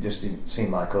 It didn't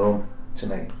seem like home to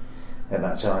me at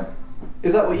that time.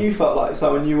 Is that what you felt like,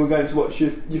 so when you were going to watch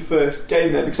your first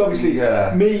game there? Because obviously,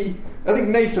 I think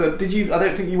Nathan. Did you? I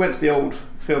don't think you went to the old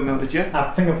Field Mill, did you? I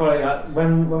think I probably.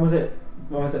 When was it?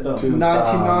 When was it done?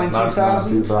 99,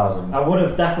 2000. I would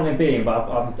have definitely been, but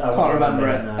I can't remember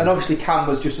it. And obviously Cam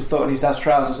was just a thought in his dad's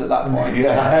trousers at that point.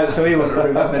 So he wouldn't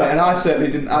remember it, and I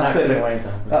certainly didn't. I didn't want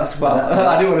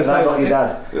to say what your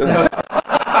dad.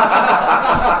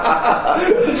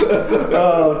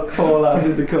 Oh, poor lad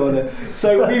in the corner.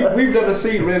 So we've never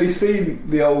really seen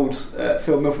the old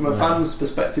Field Mill from a fan's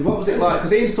perspective. What was it like?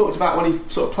 Because Ian's talked about when he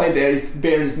sort of played there, his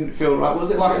bearings didn't feel right. What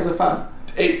was it like as a fan?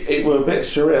 It was a bit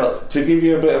surreal. To give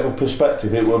you a bit of a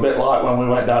perspective, it was a bit like when we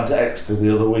went down to Exeter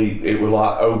the other week. It was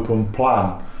like open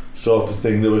plan sort of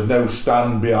thing. There was no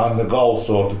stand behind the goal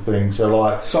sort of thing. So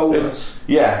like soulless.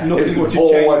 Nothing if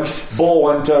the ball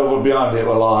went over behind it,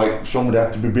 were like somebody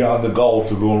had to be behind the goal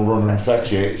to go and run and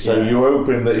fetch it. So you were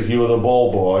hoping that if you were the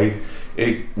ball boy,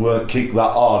 it weren't kicked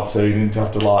that hard, so you didn't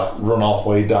have to like run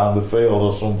halfway down the field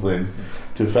or something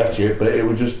to fetch it. But it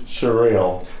was just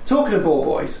surreal. Talking of ball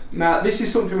boys, now this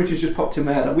is something which has just popped in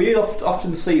my head. We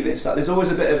often see this, that there's always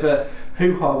a bit of a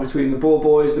hoo-ha between the ball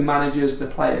boys, the managers, the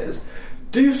players.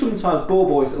 Do sometimes ball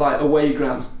boys at like away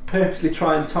grounds purposely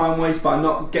try and time waste by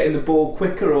not getting the ball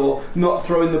quicker or not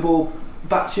throwing the ball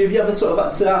back to you? Have you ever sort of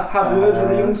had to have words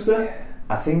with a youngster?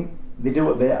 I think they do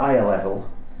it a bit higher level.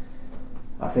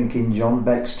 I think in John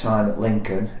Beck's time at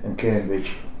Lincoln and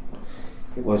Cambridge,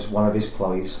 it was one of his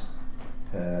ploys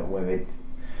where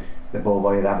the ball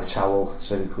boy would have a towel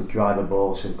so he could drive a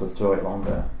ball so he could throw it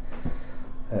longer.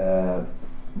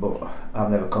 But I've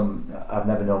never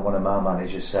known one of my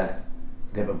managers say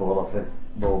get the ball off the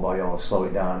ball boy or slow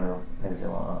it down or anything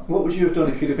like that. What would you have done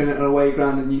if you'd have been at an away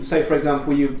ground and you say, for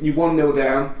example, you 1-0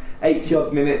 down, 80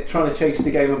 odd minute, trying to chase the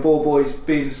game, and ball boys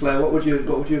being slow? What would you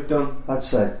have done? I'd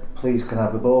say, please can I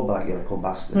have the ball back, you little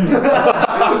bastard. You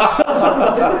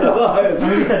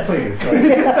said please.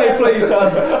 Say please.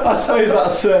 I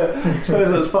suppose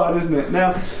that's fine, isn't it?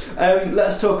 Now,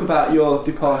 let's talk about your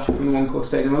departure from the One Call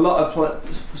Stadium. A lot of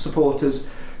supporters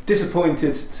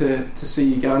disappointed to see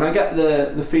you go, and I get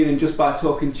the feeling just by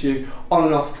talking to you on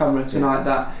and off camera tonight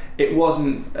that it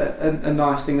wasn't a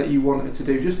nice thing that you wanted to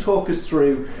do. Just talk us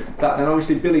through that. And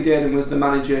obviously Billy Dearden was the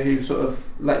manager who sort of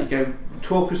let you go.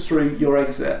 Talk us through your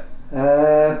exit.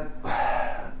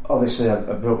 Obviously, I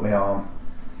broke my arm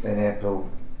in April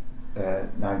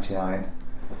 '99.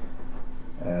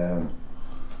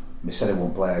 They said I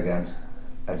won't play again.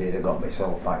 I did. I got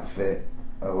myself back fit.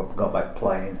 I got back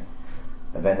playing.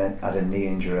 I then had a knee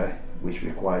injury which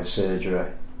required surgery.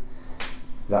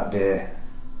 That day,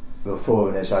 there were 4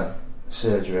 of us had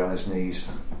surgery on his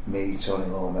knees. Me, Tony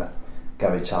Loma,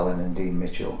 Gary Tallon and Dean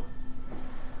Mitchell.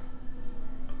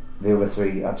 The other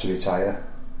 3 had to retire.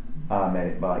 I made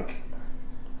it back.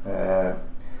 My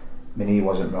knee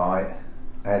wasn't right.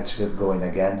 I had to go in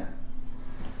again.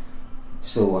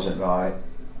 Still wasn't right.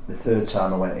 The 3rd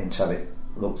time I went in to have it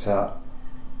looked at,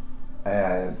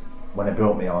 when I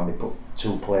broke my arm, they put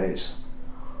 2 plates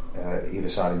either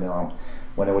side of my arm.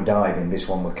 When I was diving, this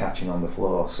one were catching on the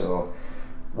floor. So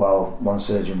while one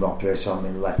surgeon operated on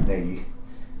my left knee,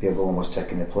 the other one was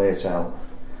taking the plate out.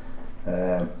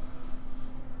 I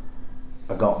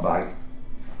got back.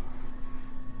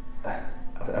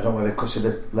 I don't know, because of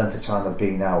the length of time I've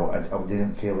been out, I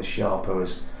didn't feel as sharp or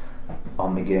as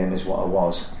on the game as what I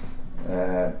was.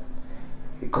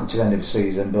 It come to the end of the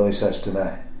season, Billy says to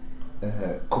me,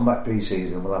 come back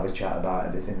pre-season, we'll have a chat about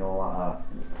everything and all like that,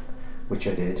 which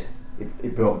I did.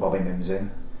 It brought Bobby Mims in,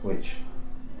 which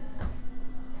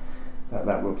that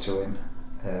rubbed to him.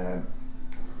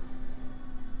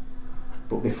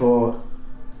 But before,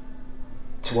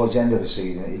 towards the end of the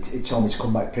season, it told me to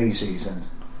come back pre-season.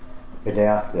 The day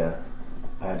after,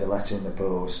 I had a letter in the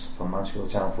post from Mansfield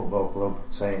Town Football Club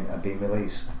saying I'd been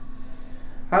released.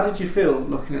 How did you feel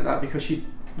looking at that? Because you'd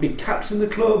been captain of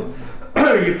the club,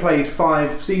 you played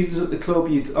 5 seasons at the club,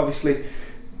 you'd obviously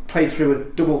played through a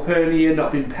double hernia,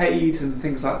 not been paid and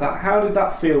things like that. How did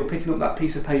that feel, picking up that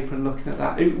piece of paper and looking at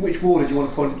that? Which wall did you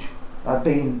want to punch? I've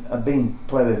been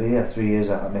player of the year 3 years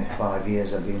out of me, 5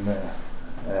 years I've been there.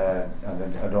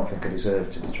 And I don't think I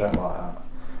deserved to be treated like that.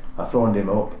 I phoned him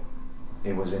up.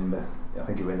 He was in the, I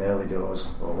think he was in early doors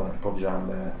or one of the pubs around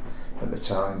there at the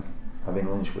time, having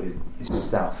lunch with his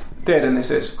staff. Dead, and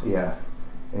this is? Yeah.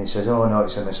 And he says, oh no,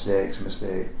 it's a mistake.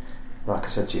 Like I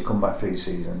said to you, come back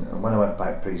pre-season. And when I went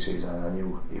back pre-season, I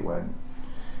knew he went.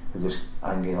 He was just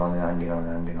hanging on.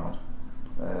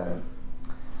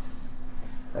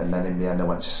 And then in the end I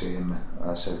went to see him and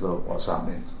I says, look, what's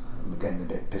happening? I'm getting a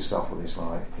bit pissed off with this,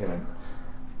 like, he went,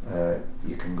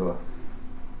 you can go.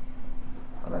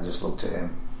 And I just looked at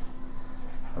him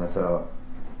and I thought,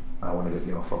 I want to get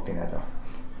your fucking head off.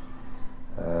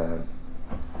 And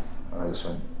I just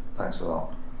went, thanks a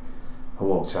lot. I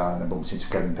walked out and I bumped into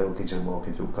Kevin Pilkington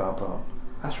walking through the car park.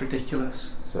 That's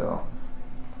ridiculous. So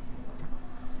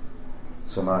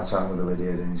my time with Billy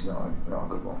Dearden is not a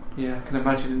good one. Yeah, I can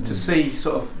imagine. And to see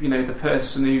sort of, the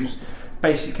person who's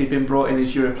basically been brought in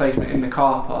as your replacement in the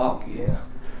car park,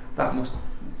 that must...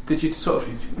 Did you sort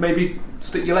of maybe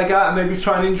stick your leg out and maybe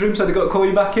try and injure him so they got to call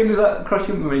you back in? Is that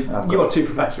crushing? You're too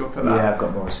professional for that. Yeah, I've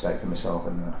got more respect for myself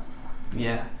in that.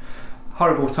 Yeah.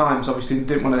 Horrible times, obviously,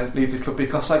 didn't want to leave the club,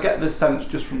 because I get the sense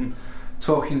just from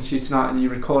talking to you tonight and you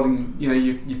recalling,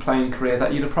 your playing career,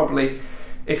 that you'd have probably,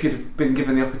 if you'd have been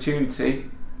given the opportunity,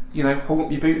 hung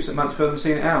up your boots at Mansfield and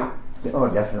seen it out. Oh,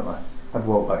 definitely. I'd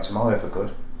walk back tomorrow if I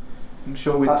could. I'm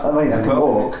sure we'd... I can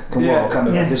walk.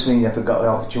 I just mean if I got the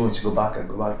opportunity to go back, I'd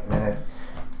go back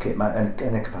in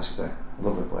any capacity. I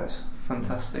love the place.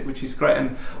 Fantastic, which is great,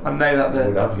 and I know that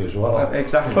would have you as well.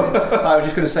 Exactly. I was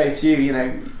just going to say to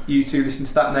you, you two listen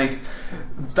to that, Nate.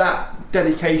 That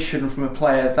dedication from a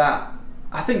player, that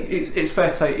I think it's fair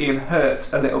to say, Ian,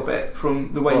 hurt a little bit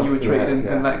from the way you were treated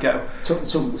and let go. Took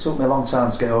me a long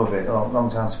time to get over it. A long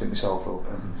time to pick myself up.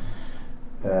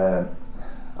 And,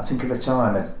 I think at the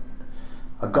time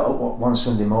I got up one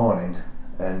Sunday morning,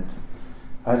 and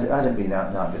I hadn't been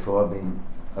out night before.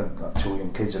 I'd got 2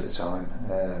 young kids at the time,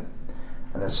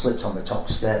 and I slipped on the top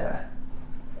stair,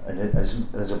 and as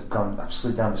I've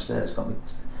slid down the stairs, got my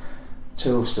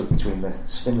toe stuck between the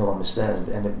spindle on the stairs and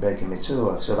ended up breaking my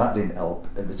toe. So that didn't help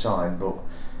at the time, but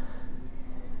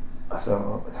I thought,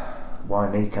 well, why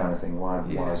me, kind of thing? Why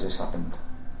has this happened?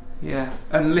 Yeah,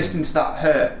 and listening to that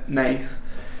hurt, Nath,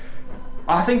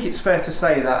 I think it's fair to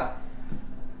say that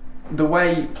the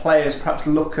way players perhaps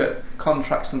look at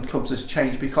contracts and clubs has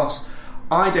changed, because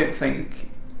I don't think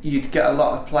you'd get a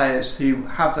lot of players who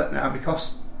have that now,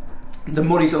 because the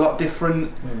money's a lot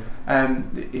different.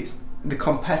 It's the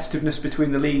competitiveness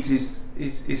between the leagues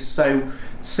is so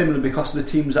similar because of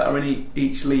the teams that are in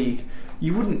each league.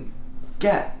 You wouldn't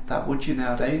get that, would you,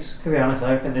 nowadays? To be honest,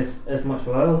 I don't think there's as much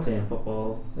loyalty in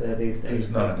football these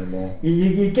days. There's not anymore.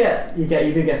 You do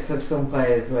get some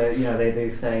players where they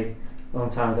do stay long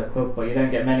times at club, but you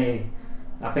don't get many.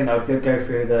 I think that would go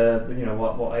through the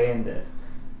what Ian did.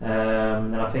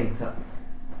 And I think that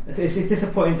it's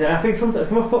disappointing. I think sometimes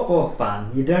from a football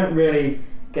fan, you don't really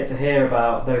get to hear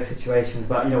about those situations,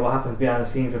 about what happens behind the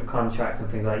scenes with contracts and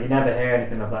things like that. You never hear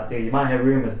anything of that, do you? You might hear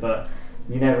rumours, but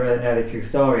you never really know the true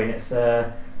story, and it's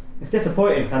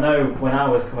disappointing, because I know when I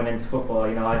was coming into football,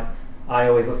 I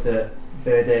always looked at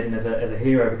Verdin as a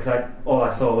hero, because all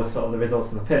I saw was sort of the results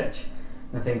on the pitch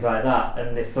and things like that,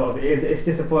 and it's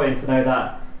disappointing to know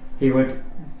that he would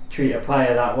treat a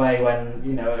player that way when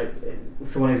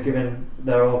someone who's given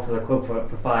their all to the club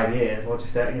for 5 years, or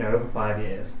just over 5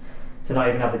 years, to not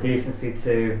even have the decency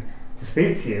to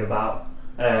speak to you about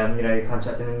your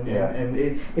contract, and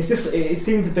it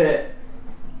seems a bit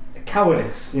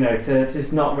cowardice, to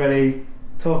just not really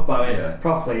talk about it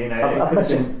properly. I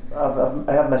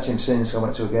have met him since I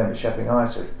went to a game at Sheffield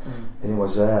United, and he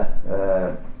was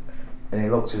there, and he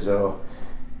looked as though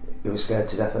he was scared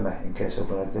to death of me in case I was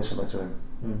going to do something to him.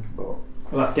 But,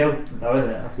 well, that's guilt, though,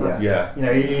 isn't it? He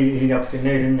obviously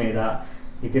knew, didn't he, that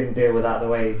he didn't deal with that the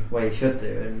way he should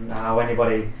do, and how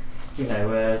anybody, I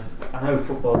know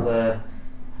football's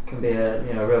can be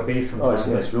a real beast sometimes.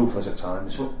 It's ruthless at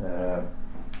times.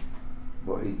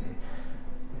 But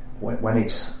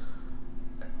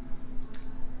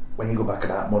when you go back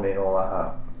about money and all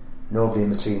that, nobody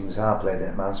in the teams I played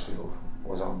at Mansfield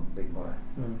was on big money.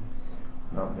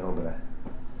 Not nobody.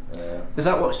 Is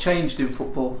that what's changed in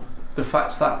football? The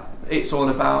fact that it's all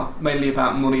mainly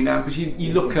about money now? Because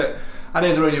you look at, I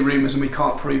know there are only rumours and we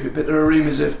can't prove it, but there are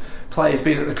rumours of players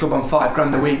being at the club on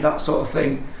 $5,000 a week, that sort of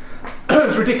thing.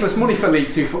 It's ridiculous money for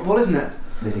League Two football, isn't it?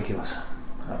 Ridiculous,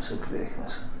 absolutely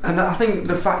ridiculous. And I think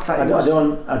the fact that I've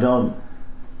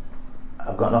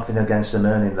got nothing against them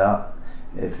earning that.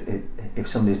 If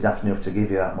somebody's daft enough to give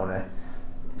you that money,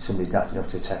 somebody's daft enough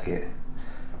to take it.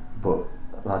 But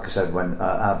like I said, when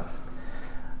I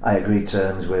agreed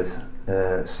terms with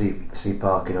C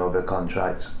Parkin over a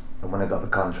contract, and when I got the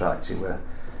contract, it were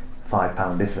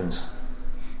 £5 difference.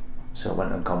 So I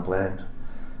went and complained.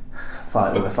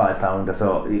 Over £5, I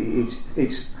thought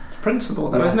it's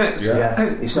principle, though, isn't it?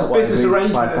 It's not business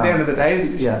arrangement at the end of the day.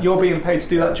 You're being paid to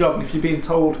do that job, and if you're being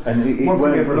told one thing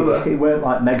over another, it weren't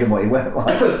like mega money. It weren't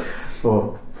like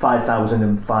for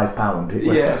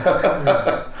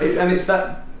 £5,005. And it's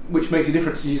that which makes a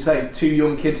difference, as you say. 2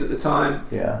 young kids at the time,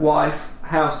 wife,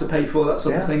 house to pay for, that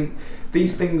sort of thing.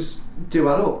 These things do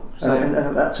add up. So. And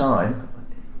at that time,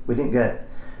 we didn't get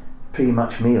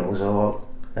pre-match meals or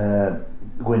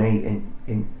go and eat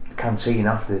in the canteen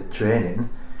after training.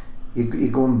 You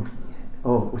go and,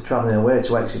 we're travelling away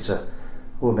to Exeter,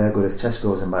 we'll better go to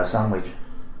Tesco's and buy a sandwich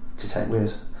to take with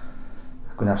us.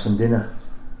 Go and have some dinner.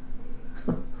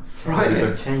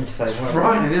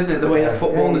 Frightening, isn't it, the way that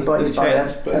football has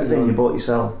changed? Everything you bought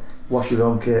yourself, wash your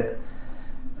own kit.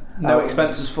 No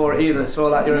expenses for it either, it's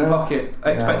all out your own pocket.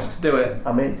 Expected to do it.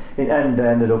 I mean, in the end, I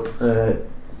ended up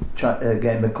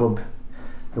getting the club,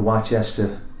 the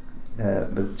Whitechester,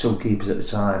 the 2 keepers at the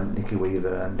time, Nicky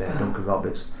Weaver and Duncan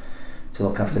Roberts, to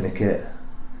look after my kit,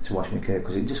 to wash my kit,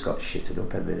 because it just got shitted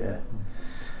up every day.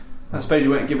 I suppose you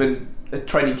weren't given a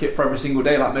training kit for every single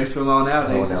day like most of them are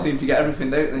nowadays. They seem to get everything,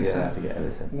 don't they? Yeah, they get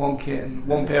everything. One kit and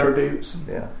one pair of boots.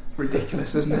 Yeah.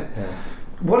 Ridiculous, isn't it? Yeah.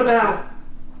 What about,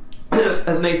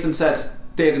 as Nathan said,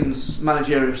 Dearden's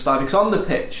managerial style? Because on the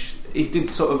pitch, he did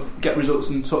sort of get results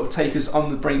and sort of take us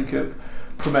on the brink of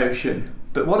promotion.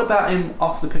 But what about him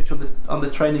off the pitch on the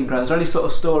training grounds? Is there any sort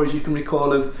of stories you can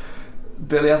recall of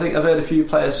Billy? I think I've heard a few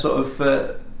players sort of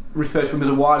refer to him as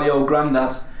a wily old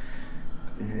grandad.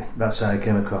 That's how he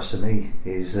came across to me.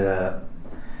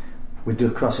 We'd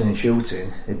do crossing and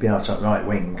shooting, he'd be out on right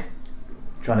wing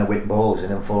trying to whip balls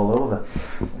and then fall over.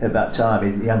 At that time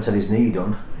he hadn't had his knee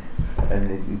done,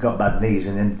 and he got bad knees,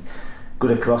 and then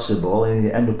good across the ball and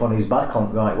he'd end up on his back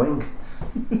on right wing.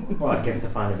 Well, I'd give it to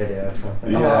find a video or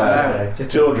something.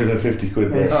 Just 250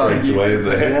 quid there straight away in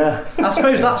there. Yeah. I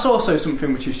suppose that's also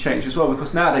something which has changed as well,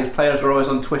 because nowadays players are always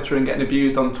on Twitter and getting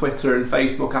abused on Twitter and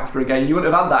Facebook after a game. You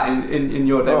wouldn't have had that in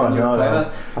your day when you were playing.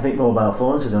 No. I think mobile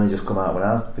phones had only just come out when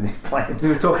I was playing. We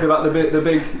were talking about the big ones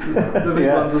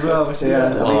as well. Quite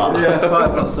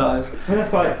that size. I mean, that's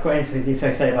quite interesting you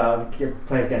say about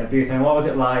players getting abused. I mean, what was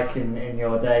it like in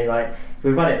your day? Like,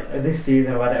 we've had it this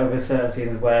season, we've had it over certain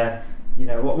seasons where,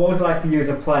 what was it like for you as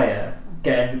a player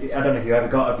getting, I don't know if you ever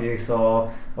got abuse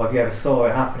or if you ever saw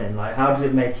it happening, like how did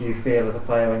it make you feel as a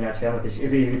player when you're actually on the pitch?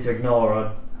 Is it easy to ignore,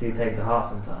 or do you take it to heart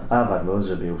sometimes? I've had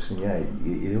loads of abuse, and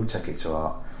you do take it to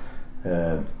heart,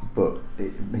 but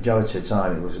majority of the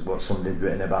time it was what somebody had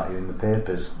written about you in the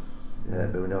papers.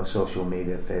 There were no social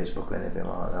media, Facebook or anything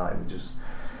like that. It was just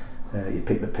you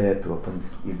pick the paper up and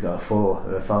you've got a 4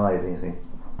 or a 5 and you think,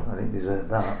 I think there's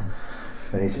that.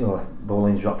 And he's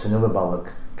bowling's dropped another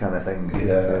bollock kind of thing.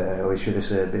 Or he should have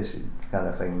served this kind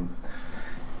of thing.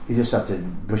 You just have to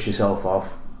brush yourself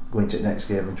off, go into the next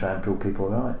game and try and prove people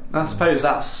right. I suppose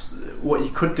that's what you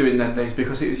could do in them days,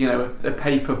 because it was, a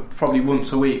paper probably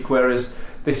once a week, whereas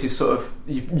this is sort of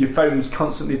your phone's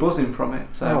constantly buzzing from it.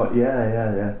 So. Oh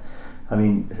yeah. I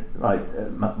mean, like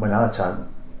when I time,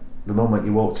 the moment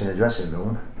you walked in the dressing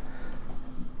room,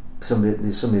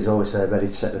 somebody's always ready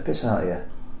to set the piss out of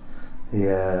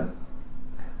you.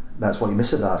 That's what you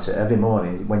miss about it. Every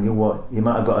morning when you walk, you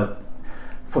might have got a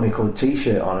funny coloured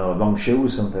t-shirt on or wrong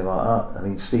shoes, something like that. I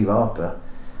mean, Steve Harper,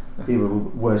 he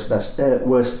was the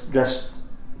worst dressed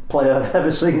player I've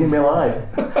ever seen in my life.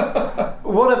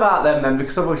 What about them then?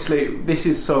 Because obviously this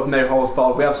is sort of no holds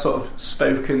barred. We have sort of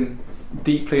spoken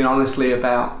deeply and honestly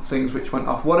about things which went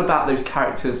off. What about those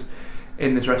characters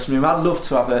in the dressing room? I'd love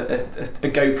to have a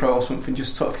GoPro or something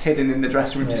just sort of hidden in the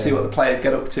dressing room to see what the players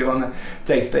get up to on a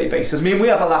day-to-day basis. I mean, we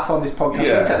have a laugh on this podcast.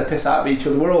 We take the piss out of each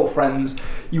other. We're all friends.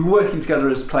 You're working together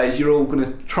as players. You're all going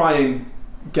to try and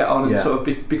get on and sort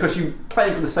of because you're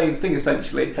playing for the same thing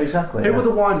essentially. Exactly. Who were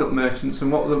the wind-up merchants,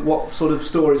 and what sort of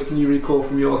stories can you recall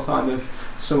from your time of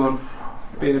someone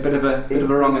being a bit of a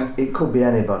wronger? It could be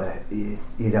anybody.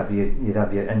 You'd have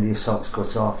your end of your socks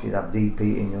cut off. You'd have DP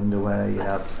in your underwear. You'd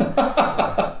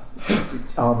have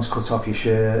arms cut off your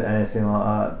shirt. Anything like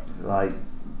that. Like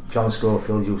John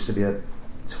Schofield used to be a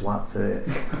twat for it.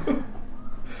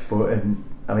 But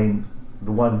I mean,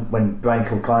 the one when Brian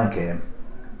Kilcline came.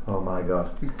 Oh my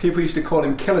God! People used to call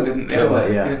him Killer, didn't they? Killer,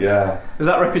 yeah. Is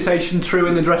that reputation true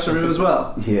in the dressing room as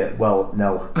well? Yeah. Well,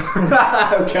 no.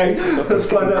 Okay. Let's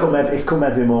find out. He'd come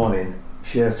every morning,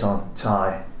 shirt on,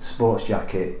 tie, sports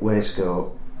jacket,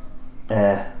 waistcoat,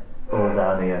 hair all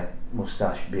down here,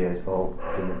 moustache, beard, all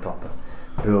prim and proper,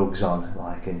 brogues on,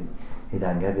 and he'd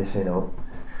hang everything up.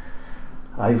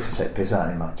 I used to take piss out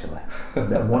of him actually.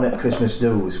 And one at Christmas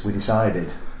dues, we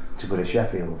decided to go to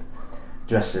Sheffield,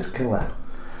 dressed as Killer.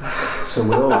 So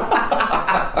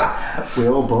we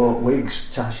all bought wigs,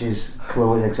 tashes,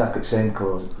 clothes, exactly the same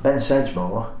clothes. Ben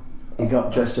Sedgemore, he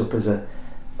got dressed up as a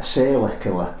sailor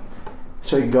killer.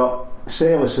 So he got a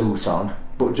sailor suit on,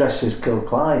 but dressed as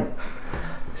Kilcline.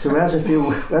 So we had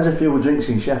a few drinks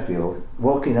in Sheffield,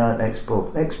 walking out next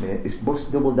pub. Next minute, this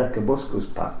double-decker bus goes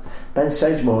past. Ben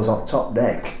Sedgemore's on top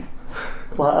deck.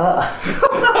 Like that.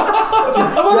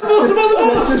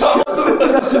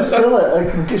 Just as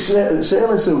Killer,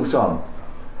 sailor suit on.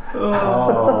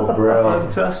 Oh, bro!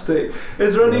 Fantastic.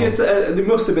 Is there any? There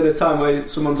must have been a time where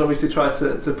someone's obviously tried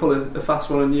to pull a fast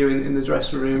one on you in the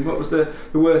dressing room. What was the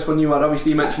worst one you had?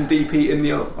 Obviously, you mentioned DP in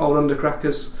the old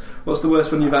Undercrackers. What's the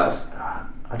worst one you've had?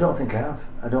 I don't think I have.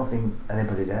 I don't think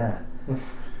anybody there.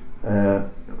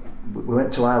 We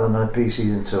went to Ireland on a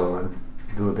pre-season tour and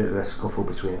there was a bit of a scuffle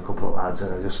between a couple of lads,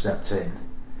 and I just stepped in.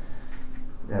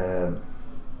 And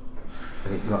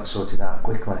it got sorted out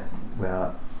quickly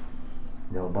without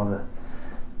no bother.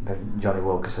 Then Johnny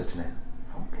Walker said to me,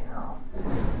 "Fucking hell,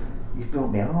 you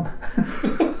broke my arm."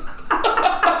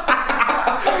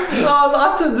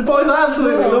 The boys, I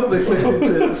absolutely love this, listening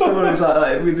to stories like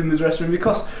that within the dressing room,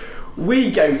 because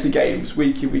we go to games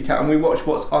week in, week out, and we watch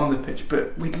what's on the pitch,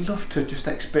 but we'd love to just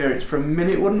experience for a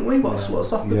minute, wouldn't we? What's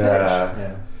off the pitch?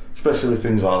 Yeah. Especially with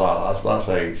things like that. That's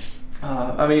ace.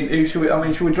 I mean, should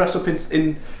we dress up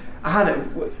in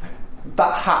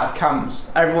that hat of Cam's?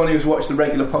 Everyone who's watched the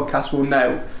regular podcast will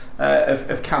know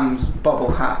of Cam's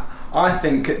bobble hat. I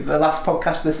think at the last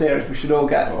podcast of the series we should all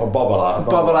get a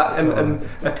bobble hat and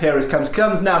appear as Cam's.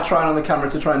 Cam's now trying on the camera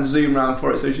to try and zoom round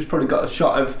for it, so she's probably got a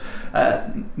shot of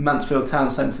Mansfield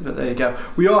Town Centre, but there you go.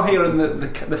 We are here in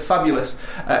the fabulous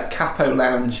Capo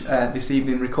Lounge this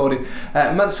evening recording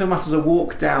Mansfield Matters, a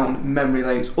walk down memory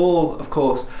lanes, all of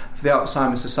course for the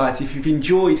Alzheimer's Society. If you've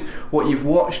enjoyed what you've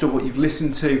watched or what you've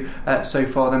listened to so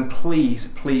far, then please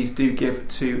do give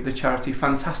to the charity.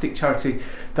 Fantastic charity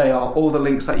they are. All the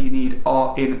links that you need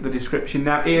are in the description.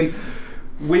 Now, Ian,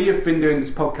 we have been doing this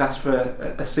podcast for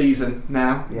a season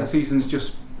now. The season's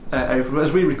just over.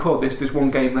 As we record this, there's one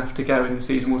game left to go in the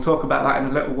season. We'll talk about that in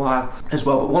a little while as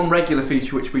well. But one regular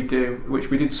feature which we do, which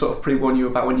we did sort of pre-warn you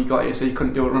about when you got here, so you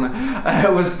couldn't do a runner,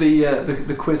 was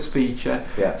the quiz feature.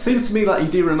 Yeah. Seems to me like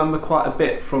you do remember quite a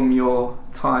bit from your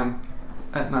time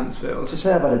at Mansfield. To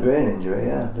say I've had a brain injury,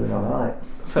 doing all right.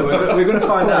 So we're going to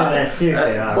find out.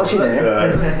 What's your name? Who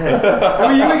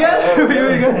are you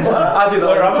again? I do that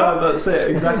all the time, that's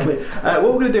it, exactly.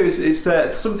 What we're going to do is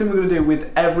something we're going to do with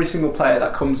every single player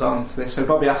that comes on to this. So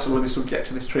Bobby Hassel will be subject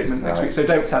to this treatment next week, so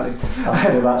don't tell him. Ask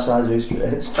me about size of his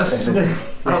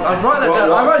I'll write that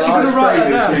down. I'm actually going to write that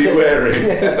down. What are you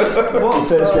wearing? What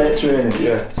first day training?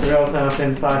 Yeah. So we all turn up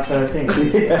in size 13.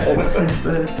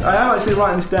 I am actually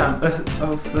writing this down.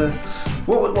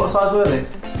 What size were they?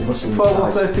 12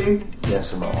 or 13? Yeah,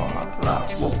 something like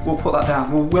that. We'll put that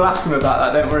down. We'll ask him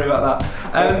about that, don't worry about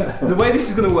that. The way this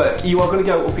is going to work, you are going to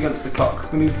go up against the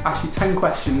clock. I'm going to ask you 10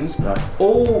 questions,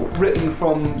 all written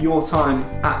from your time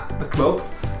at the club.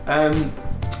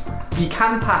 You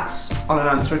can pass on an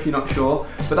answer if you're not sure,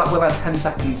 but that will add 10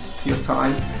 seconds to your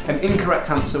time. An incorrect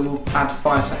answer will add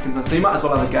 5 seconds on, so you might as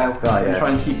well have a go and try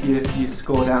and keep your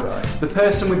score down. The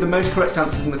person with the most correct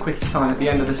answers in the quickest time at the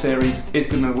end of the series is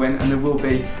going to win, and there will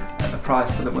be a prize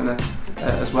for the winner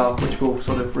as well, which we'll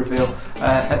sort of reveal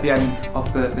at the end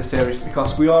of the series,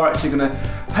 because we are actually going to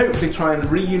hopefully try and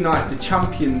reunite the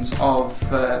champions of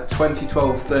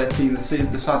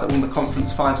 2012-13, the side that won the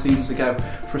conference 5 seasons ago,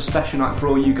 for a special night for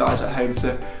all you guys at home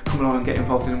to come along and get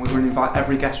involved in. We're going to invite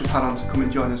every guest we've had on to come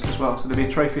and join us as well, so there'll be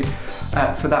a trophy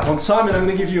for that one. Simon, I'm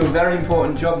going to give you a very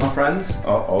important job, my friend.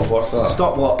 Oh, what's that?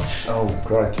 Stopwatch. Oh,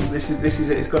 crikey. This is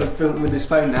it. It's got to fill with his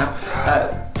phone now.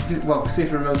 Well, see if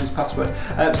he remembers his password.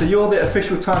 So you're the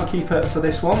official timekeeper for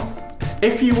this one.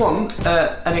 If you want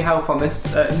any help on this,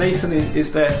 Nathan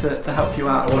is there to help you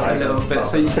out a little bit.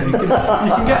 So you can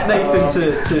get Nathan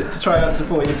to try and answer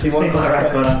for you if you want. My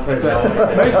record on quizzes.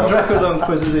 Nathan's record on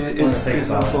quizzes is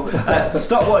helpful.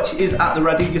 Stopwatch is at the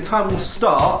ready. Your time will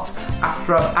start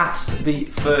after I've asked the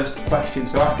first question.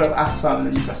 So after I've asked Simon,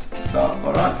 then you press start.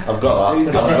 All right. I've got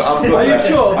that. Are you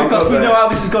sure? Because we know how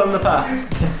this has gone in the past.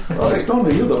 Well, it's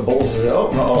normally you that balls it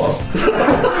up, not us.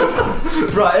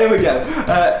 Right, here we go.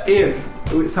 Ian,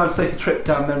 it's time to take a trip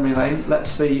down memory lane. Let's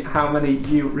see how many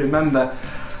you remember.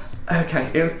 Okay,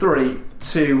 in 3,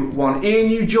 2, 1. Ian,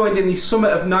 you joined in the summer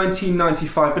of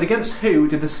 1995, but against who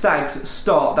did the Stags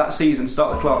start that season?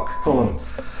 Start the clock. Fulham.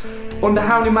 Under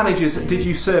how many managers did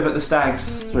you serve at the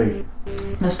Stags? 3.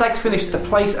 The Stags finished a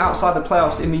place outside the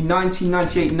playoffs in the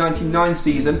 1998-99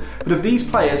 season, but of these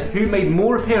players, who made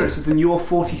more appearances than your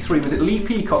 43? Was it Lee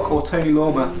Peacock or Tony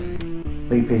Lormer?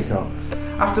 Lee Peacock.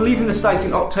 After leaving the Stags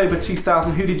in October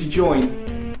 2000, who did you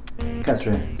join?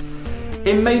 Catherine.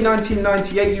 In May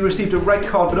 1998, you received a red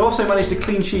card, but also managed a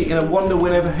clean sheet in a 1-0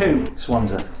 win over who?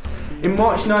 Swansea. In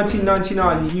March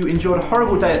 1999, you endured a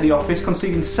horrible day at the office,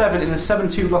 conceding 7 in a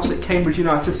 7-2 loss at Cambridge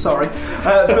United. Sorry.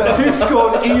 But who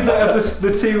scored either of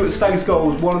the two Stags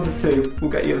goals? One of the two will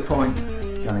get you the point.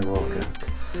 Johnny Walker.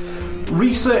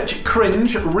 Research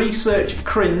Cringe. Research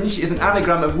Cringe is an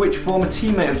anagram of which former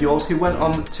teammate of yours who went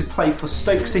on to play for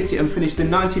Stoke City and finished the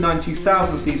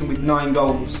 99-2000 season with 9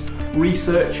 goals.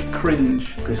 Research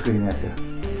Cringe. Chris Greenacre.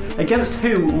 Against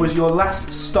who was your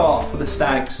last start for the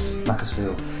Stags?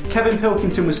 Macclesfield. Kevin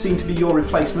Pilkington was seen to be your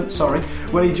replacement,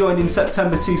 when he joined in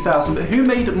September 2000, but who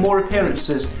made more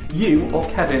appearances, you or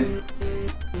Kevin?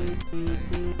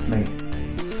 Me.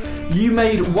 You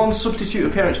made 1 substitute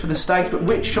appearance for the Stags, but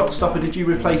which shot stopper did you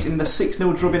replace in the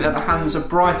 6-0 drubbing at the hands of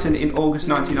Brighton in August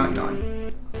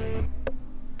 1999?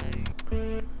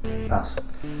 Pass.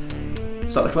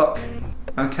 Start the clock.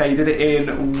 Okay, you did it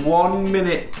in 1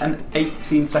 minute and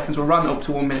 18 seconds. We'll run it up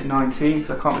to 1 minute 19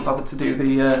 because I can't be bothered to do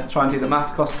try and do the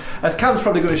maths. Because as Cam's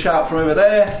probably going to shout from over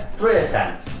there, 3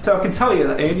 attempts. So I can tell you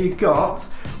that Ian, you got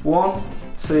 1,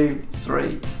 2,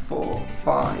 3, 4,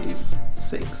 5,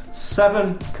 6,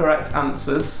 7 correct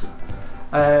answers.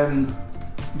 The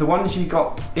ones you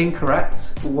got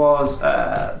incorrect was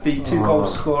the 2 goal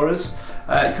scorers.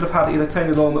 You could have had either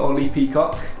Tony Lormer or Lee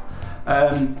Peacock.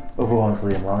 Other one's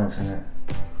Liam Lawrence, isn't it?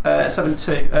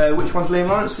 7-2. Which one's Liam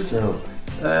Lawrence?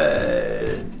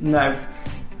 No.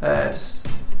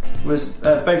 Was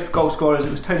both goal scorers. It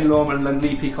was Tony Lormer and then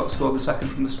Lee Peacock scored the second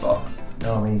from the spot.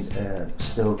 No, I mean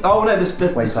Still. Oh no, there's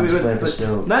Still.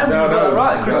 No, you got that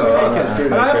right, Chris McCakin.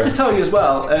 And I have to tell you as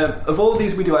well, of all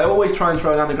these we do, I always try and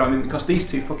throw an anagram in because these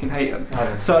two fucking hate them.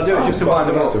 So I do it just to wind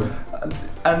them up.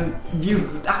 And you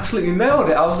absolutely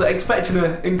nailed it. I was expecting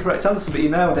an incorrect answer, but you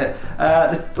nailed it.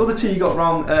 The other two you got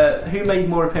wrong. Who made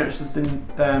more appearances than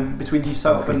between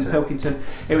yourself and Pilkington?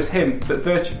 It was him, but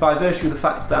by virtue of the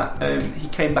fact that he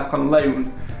came back on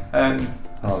loan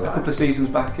a couple of seasons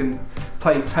back and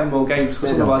played 10 more games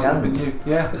because otherwise it would have been you.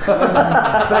 Yeah,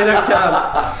 they don't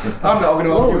count. I'm not going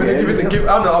to argue with it.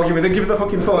 I'm not arguing with it. Give it the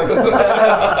fucking point.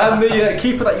 And the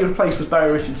keeper that you replaced was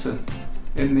Barry Richardson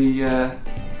in the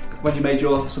when you made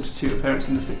your substitute appearance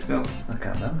in the 6-0? I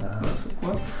can't remember that.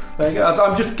 Well, there you go.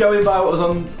 I'm just going by what was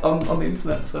on the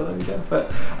internet, so there you go.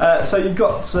 But so you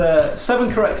got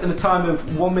 7 correct in a time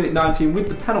of 1 minute 19 with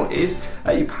the penalties.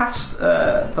 You passed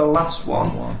the last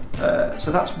one,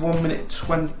 so that's 1 minute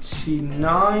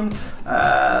 29.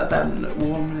 Then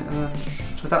 1 minute,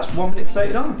 so that's 1 minute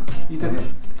 39. You did it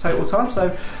total time. So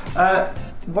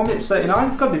 1 minute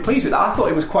 39. Got to be pleased with that. I thought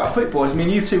it was quite quick, boys. I mean,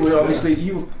 you two were obviously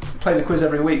you play the quiz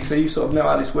every week, so you sort of know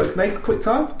how this works. Nate, quick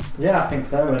time? Yeah, I think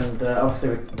so. And obviously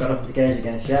we've got nothing to gauge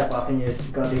against yet, but I think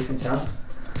you've got a decent chance.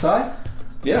 Si?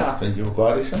 Yeah, I think you were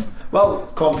quite decent. Well,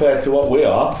 compared to what we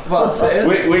are, well,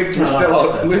 we're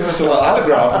still at our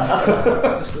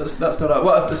ground. That's not right.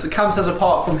 Well, Cam says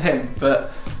apart from him,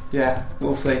 but yeah,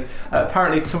 we'll see.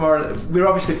 Apparently tomorrow, we're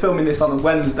obviously filming this on a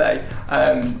Wednesday,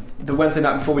 the Wednesday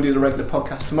night before we do the regular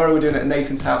podcast. Tomorrow we're doing it at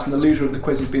Nathan's house, and the loser of the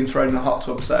quiz is being thrown in a hot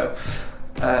tub. So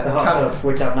the hot tub,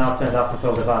 which I've now turned off to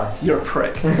fill the device. You're a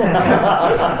prick.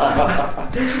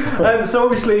 So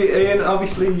obviously,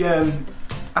 Ian,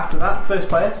 after that, first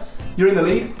player, you're in the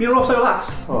lead, but you're also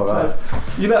last. All right.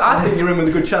 So, I think you're in with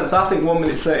a good chance. I think 1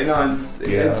 minute 39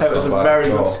 in total is a very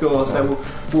good score, so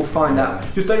we'll find out.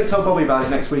 Just don't tell Bobby about it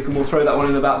next week, and we'll throw that one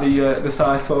in about the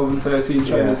size 12 and 13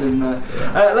 trainers in there.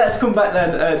 Let's come back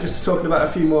then, just to talking about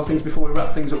a few more things before we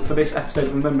wrap things up for this episode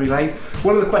of Memory Lane.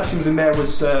 One of the questions in there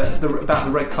was about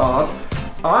the red card.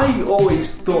 I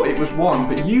always thought it was 1,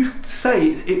 but you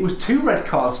say it was 2 red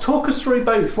cards. Talk us through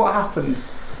both. What happened?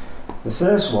 The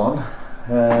first one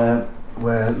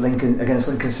were against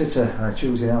Lincoln City on a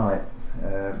Tuesday night.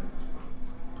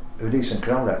 A decent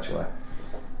crowd actually.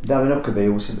 Darren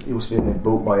Huckabee, he was being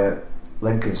booked by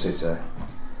Lincoln City.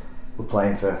 We're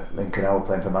playing for Lincoln, I was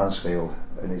playing for Mansfield,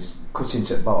 and he's cut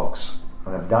into the box,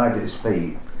 and I've dived at his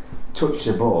feet, touched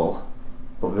the ball,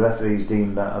 but the referees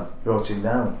deemed that I've brought him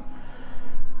down,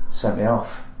 sent me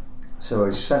off. So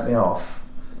he sent me off.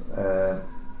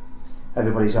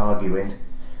 Everybody's arguing.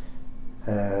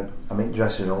 I'm in the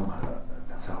dressing room.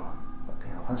 I thought,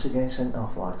 fancy getting sent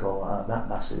off like all that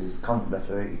bastard is the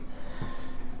referee.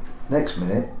 Next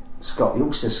minute, Scott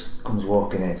Eustace comes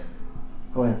walking in.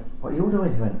 I went, what are you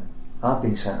doing? He went, I've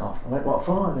been sent off. I went, what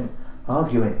for? I went,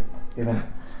 arguing. He went,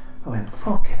 I went,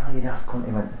 fucking hell, you daft cunt.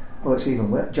 He went, oh, it's even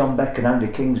worse. John Beck and Andy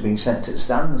King's been sent to the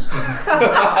stands.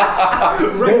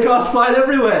 Red cards flying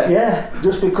everywhere. Yeah,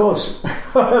 just because.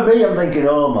 Me, I'm thinking,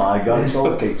 oh my god, it's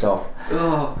all kicked off.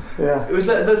 Oh, yeah. Was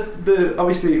that the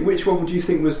obviously? Which one would you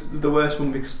think was the worst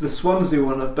one? Because the Swansea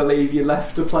one, I believe you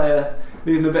left a player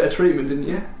needing a bit of treatment, didn't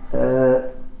you?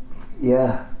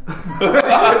 Yeah. The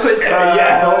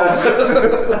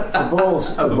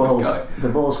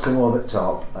balls come over the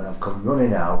top, and I've come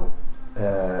running out,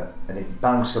 and it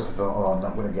bounced up. I thought, oh, I'm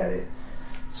not going to get it.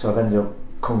 So I've ended up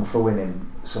kung fuing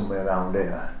him somewhere around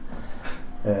here,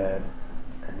 and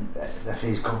the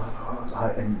fees come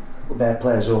and their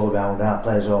players all around, our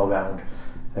players all around,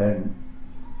 and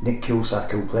Nick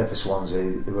Cusack, who played for Swansea,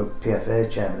 who was PFA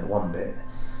chairman at one bit,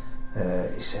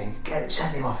 he's saying,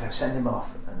 send him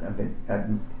off.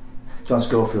 And John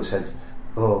Schofield said,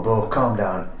 Bo, calm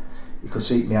down. You could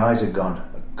see my eyes had gone.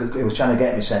 He was trying to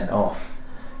get me sent off,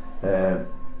 and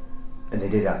he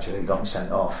did actually. He got me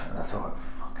sent off, and I thought,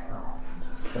 fucking hell,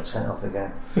 got sent off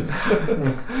again.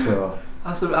 So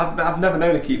I've never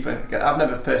known a keeper. I've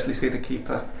never personally seen a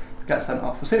keeper get sent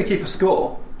off. I've seen a keeper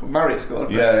score. Marriott scored.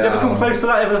 Did you ever come close to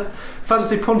that? Ever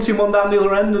fancy punting one down the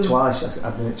other end? And twice.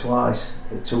 I've done it twice.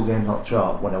 2 games not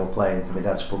trot when I was playing for my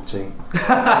dad's pub team.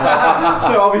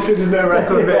 So obviously there's no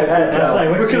record bit.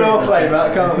 We can all claim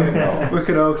that, can't we? No. We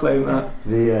can all claim that.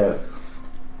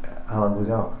 How long have we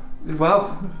got?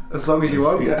 Well, as long as you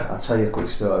want. Yeah. I'll tell you a quick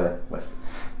story.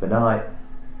 The night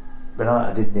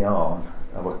I did the arm,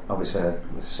 obviously I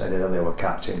said earlier I was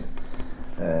captain,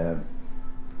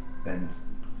 and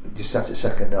just after the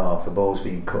second half, the ball's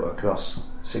been cut across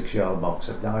 6-yard box.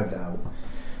 I've dived out,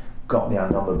 got my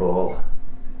hand on the ball.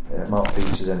 Mark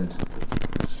Peters and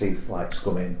Steve Flack's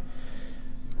come in.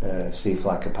 Steve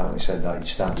Flack apparently said that he'd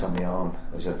stamped on the arm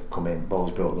as I've come in.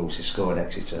 Ball's broke loose. He scored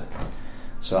Exeter.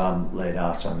 So I'm laid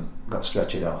out and got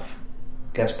stretchered off.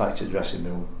 Gets back to the dressing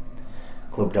room.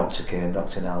 Club doctor came,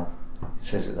 Dr. Nam. He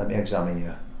says, let me examine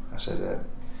you. I said,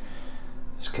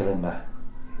 it's killing me.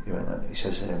 He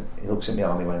says, he looks at me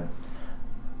arm, he went,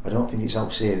 I don't think it's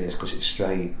out serious because it's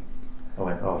straight. I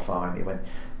went, oh fine. He went, do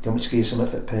you want me to give you something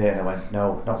for pain? I went,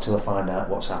 no, not till I find out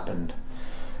what's happened.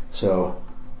 So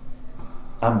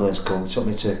ambulance come, took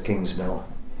me to Kingsmill,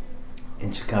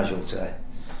 into casualty,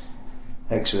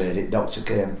 x-rayed it, doctor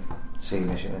came, see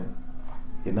me, she went,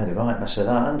 you made a right mess of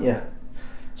that, haven't you?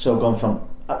 So I've gone from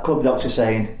club doctor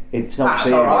saying it's not That's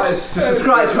serious. alright, it's just a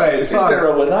scratch, mate. It's fine. What's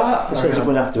wrong with that? He says I'm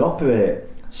going to have to operate.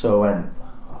 So I went,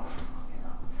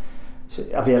 so,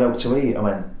 have you had out to eat? I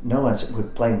went, no, we're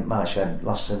playing match and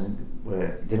last time we're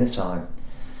at dinner time.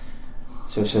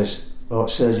 So he says,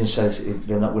 surgeon says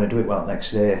you're not going to do it well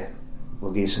next day.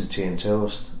 We'll give you some tea and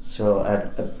toast. So I had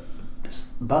a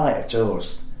bite of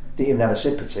toast, didn't even have a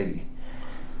sip of tea.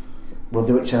 We'll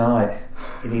do it tonight.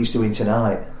 It needs doing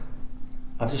tonight.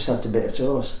 I've just had a bit of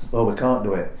toast. Oh, we can't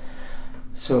do it.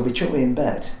 So they chucked me in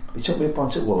bed. They took me up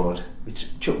onto the ward. They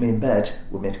chucked me in bed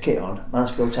with my kit on,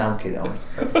 Mansfield Town kit on,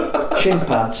 shin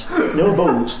pads, no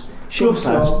boots, shin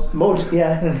pads, mud,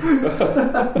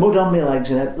 mud on my legs,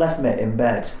 and I left me in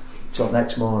bed till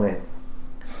next morning.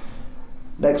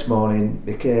 Next morning,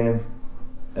 they came,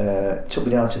 took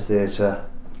me down to theatre.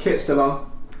 Kit still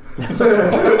on.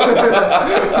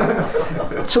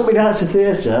 Took me down to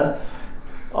theatre,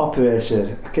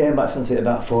 operated. I came back from theatre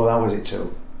about 4 hours it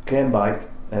took. Came back,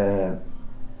 I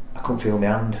couldn't feel my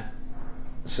hand.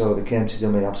 So they came to do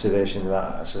my observation of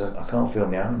that. I said, I can't feel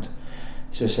my hand.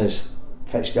 So he says,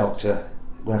 fetch doctor,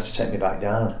 we have to take me back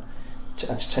down.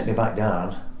 Had to take me back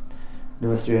down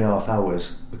another 3.5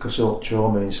 hours because of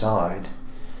trauma inside.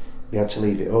 We had to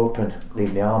leave it open,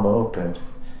 leave my arm open.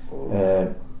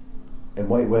 And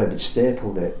what it were, they'd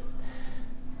stapled it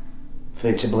for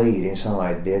it to bleed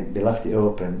inside. They left it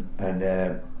open and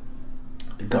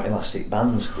got elastic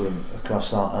bands going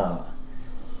across like that.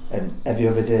 And every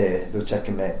other day they were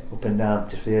taking me up and down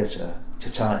to theatre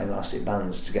to tighten elastic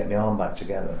bands to get my arm back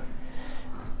together.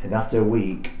 And after a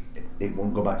week, it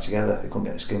wouldn't go back together. They couldn't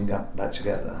get the skin back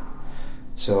together.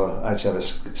 So I had to have a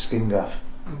skin graft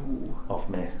off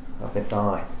my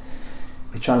thigh.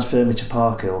 They transferred me to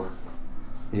Parkhill.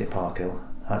 Is it Parkhill?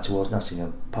 Out towards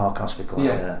Nottingham, Park Hospital.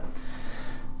 Yeah.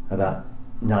 About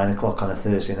 9 o'clock on a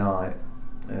Thursday night.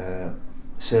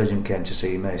 Surgeon came to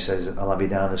see me. Says I'll have you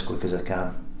down as quick as I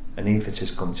can.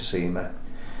 Anaesthetist come to see me.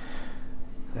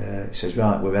 He says,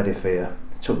 right, we're ready for you.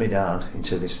 Took me down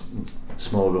into this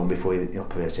small room before the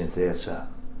operating theatre.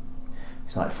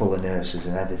 It's like full of nurses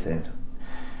and everything.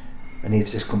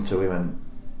 Anaesthetist come through and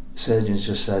surgeons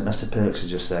just said, Mr. Perks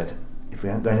has just said, if we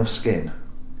haven't got enough skin,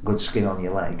 good skin on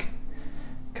your leg,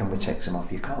 can we take some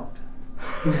off your cock?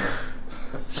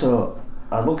 So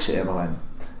I looked at him and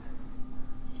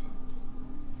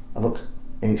and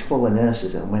it's full of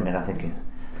nurses and women. I'm thinking,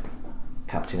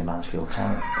 Captain of Mansfield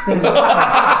Town.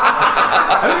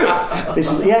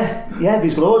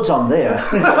 There's loads on there.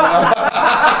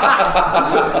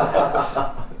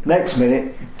 Next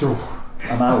minute,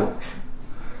 I'm out.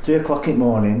 3 o'clock in the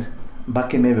morning,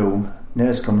 back in my room.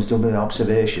 Nurse comes, doing the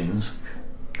observations.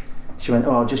 She went,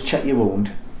 I'll just check your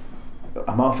wound.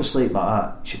 I'm half asleep like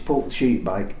that. She pulled the sheet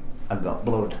back. I've got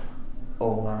blood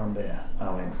all around there.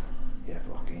 I went, you're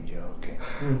fucking joking.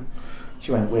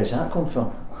 She went, where's that come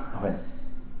from? I went,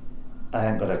 I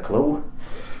ain't got a clue.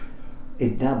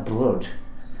 He'd had blood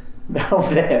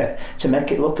down there to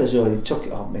make it look as though he took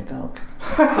it off my cock.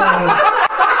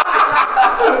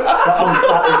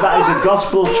 That is a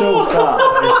gospel truth.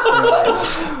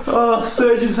 Oh,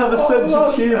 surgeons have a sense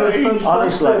of humour.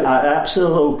 Honestly, I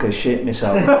absolutely shit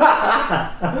myself.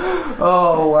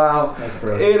 Oh wow,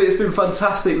 Ian, it's been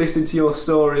fantastic listening to your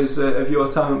stories of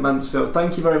your time at Mansfield.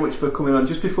 Thank you very much for coming on.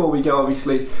 Just before we go,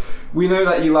 obviously, we know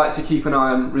that you like to keep an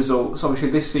eye on results. Obviously,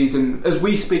 this season, as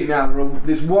we speak now,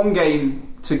 there's one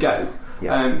game to go.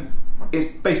 Yeah. It's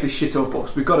basically shit or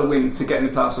bust. We've got to win to get in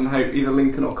the playoffs and hope either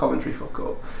Lincoln or Coventry fuck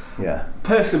up. Yeah.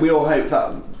 Personally, we all hope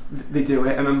that they do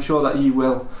it, and I'm sure that you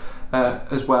will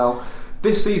as well.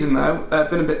 This season, though,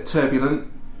 been a bit turbulent.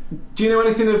 Do you know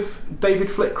anything of David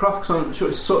Flitcroft? Because I'm sure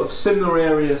it's sort of similar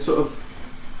area, sort of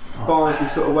Barnsley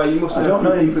sort of way. You must know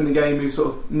people in the game who sort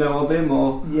of know of him,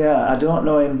 or yeah, I don't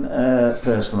know him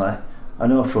personally. I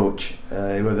know Fuch.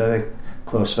 He was a very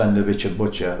close friend of Richard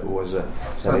Butcher, who was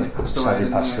sadly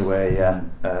passed away. Yeah,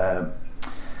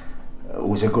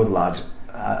 was a good lad.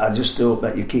 I just hope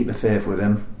that you keep the faith with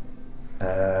him.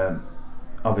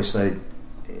 Obviously,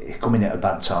 he come in at a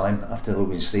bad time after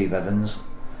losing Steve Evans.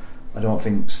 I don't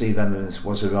think Steve Evans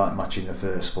was the right match in the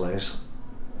first place.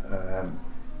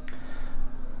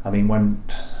 I mean, when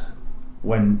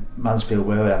Mansfield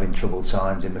were having troubled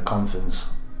times in the conference,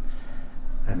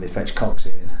 and they fetched Cox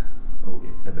in,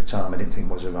 at the time I didn't think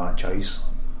was the right choice.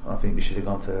 I think we should have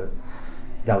gone for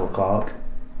Darryl Clark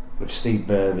with Steve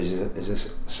Burr as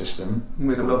assistant.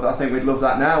 I think we'd love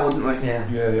that now, wouldn't we?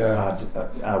 Yeah.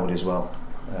 I would as well.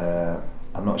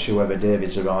 I'm not sure whether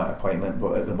David's the right appointment,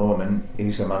 but at the moment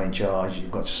he's the man in charge.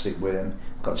 You've got to stick with him,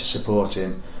 you've got to support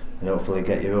him, and hopefully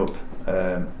get you up.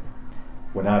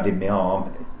 When I did my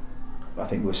arm, I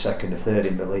think we were second or third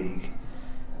in the league,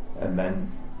 and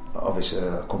then obviously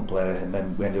I couldn't play, and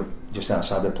then we ended up just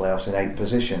outside the playoffs in 8th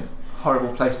position.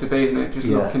 Horrible place to be, isn't it? Just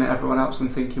looking at everyone else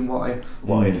and thinking, what if?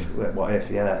 What if?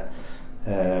 Yeah.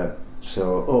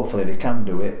 So hopefully they can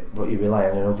do it, but you rely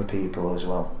on other people as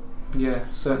well. Yeah,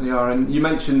 certainly are. And you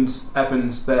mentioned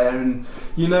Evans there, and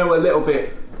you know a little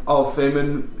bit of him,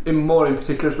 and in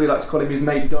particular, as we like to call him, his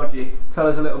mate Dodgy. Tell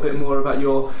us a little bit more about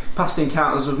your past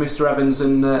encounters with Mr. Evans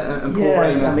and Paul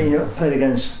Rayner. I mean, I played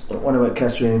against one of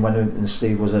Kettering when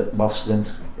Steve was at Boston.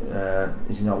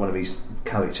 He's not one of his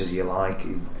characters you like.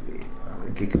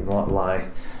 He can lie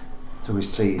through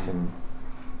his teeth and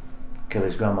kill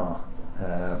his grandma.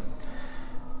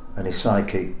 And his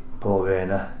sidekick, Paul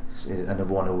Rayner, another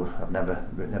one who I've never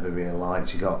really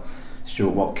liked. He got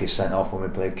Stuart Watkins sent off when we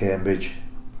played Cambridge,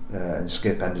 and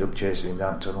Skip ended up chasing him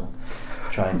down the tunnel,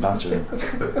 trying to batter him.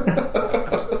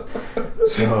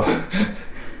 So,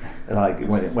 like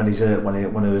when he's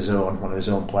one of his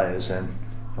own players, then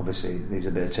obviously leaves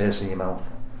a bit of taste in your mouth.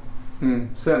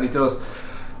 Certainly does.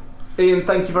 Ian,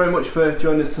 thank you very much for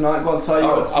joining us tonight. Go on, say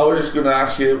yours. I was just going to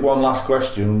ask you one last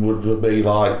question. Would it be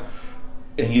like,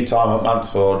 in your time at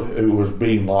Mansfield, who has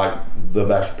been like the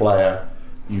best player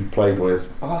you've played with?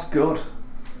 Oh, that's good.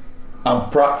 And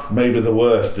perhaps maybe the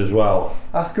worst as well.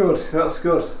 That's good.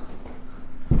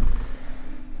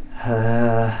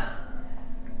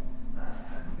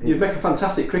 You'd make a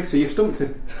fantastic cricketer. You've stumped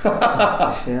him.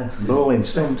 Yeah, bowling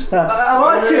stumped. I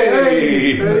like it.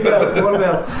 Hey. There you go.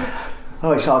 1-0.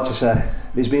 Oh, it's hard to say.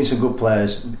 There's been some good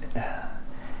players.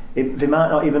 They might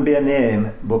not even be a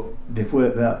name, but they've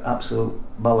worked their absolute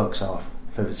bollocks off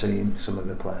for the team. Some of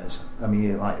the players. I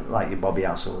mean, like your Bobby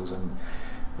Hassels and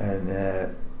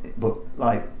but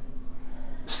like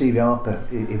Stevie Harper,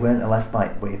 he weren't a left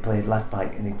back, but he played left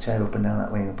back, and he'd tear up and down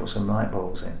that wing and put some right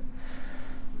balls in.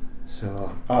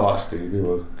 So I like Steve. He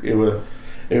were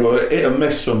hit and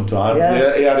miss sometimes.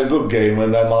 Yeah. He had a good game,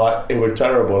 and then like he were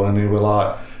terrible, and he were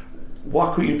like,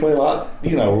 why couldn't you play like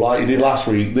you did last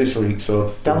week, this week?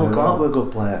 So Daniel Clark were a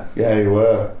good player. Yeah, he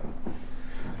were.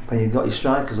 When you've got your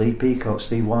strikers, Lee Peacock,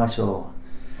 Steve Whitehall,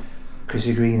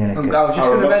 Chrissy Greenacre. I was just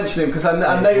going to mention him because I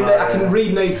know that I can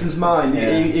read Nathan's mind.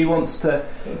 Yeah. He wants to.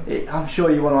 I'm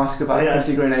sure you want to ask about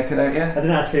Chrissy Greenacre, don't you? I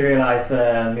didn't actually realise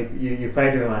you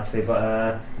played with him actually,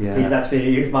 but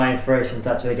he was my inspiration to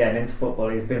actually getting into football.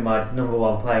 He's been my number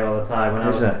one player all the time.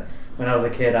 When I was a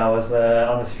kid, I was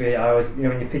on the street. I always,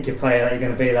 when you pick your player that you're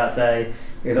going to be that day,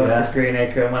 it was always Chris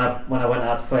Greenacre. And when I went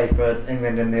out to play for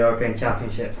England in the European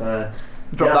Championships,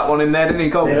 dropped that one in there, didn't he?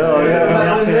 Go. Played a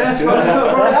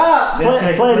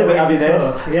bit, have you then?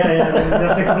 Yeah.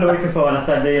 That's a couple of weeks before, and I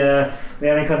said the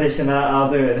only condition I'll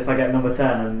do it is if I get number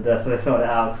 10, and so they sorted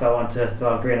it out because I wanted to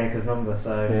have Greenacre's number.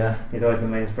 So he's always been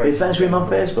my inspiration. Are you friends with him on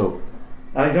Facebook?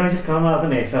 He's only just come out,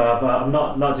 hasn't he? So I'm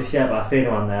not just yet, but I've seen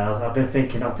him on there. I've been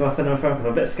thinking, do I send him a friend? Because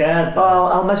I'm a bit scared. Oh,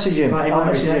 I'll message him. Well,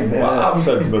 I've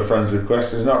sent him a friend's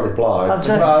request. He's not replied.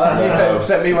 You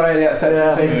sent me one of the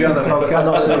acceptance to be on the podcast. I'm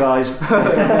not surprised.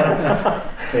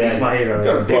 It's my hero.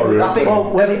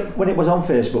 When it was on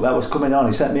Facebook, that was coming on.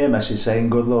 He sent me a message saying,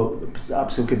 "Good luck,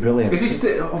 absolutely brilliant." Is he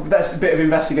still? That's a bit of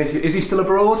investigation. Is he still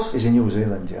abroad? He's in New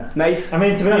Zealand, yeah. Nath, I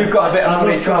mean, to be honest, you've got a bit of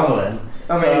money travelling.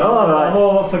 I'm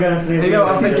all up for going to New Zealand. You know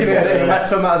what I'm thinking?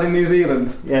 Maxwell Matters in New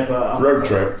Zealand. Yeah, but road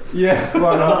trip. Yeah,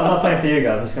 well, I'm not paying for you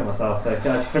guys. I'm just going myself. So if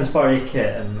I can inspire your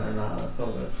kit and that's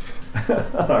all good.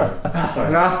 Sorry.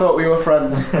 And I thought we were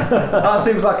friends. That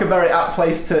seems like a very apt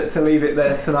place to leave it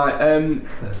there tonight.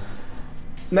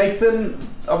 Nathan,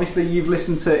 obviously you've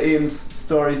listened to Ian's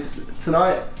stories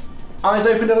tonight. Eyes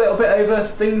opened a little bit over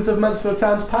things of Mansfield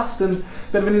Town's past and a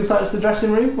bit of an insight into the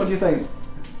dressing room. What do you think?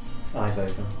 Eyes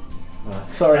open.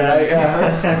 Right. Sorry, mate.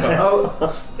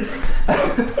 It's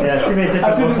give me a different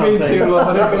I didn't mean to.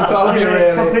 I didn't mean to argue,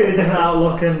 really. Completely different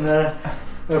outlook and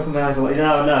open my eyes a lot.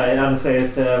 No, honestly,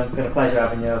 it's been a pleasure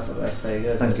having you.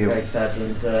 Thank you. Craig said,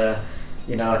 and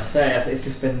like I say, it's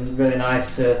just been really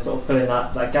nice to sort of fill in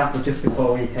that gap of just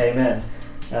before we came in.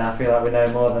 I feel like we know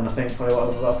more than I think probably what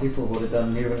a lot of people would have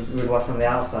done who would watch on the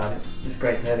outside. It's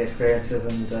great to hear the experiences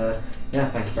and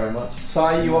thank you very much.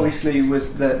 Si, you obviously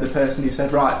was the person who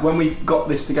said, right, when we got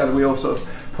this together we all sort of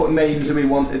put names that we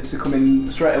wanted to come in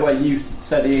straight away. You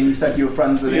said Ian, you said you were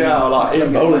friends with Ian. Yeah, like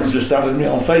Ian Boland's just added me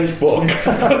on Facebook.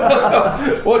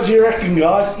 What do you reckon,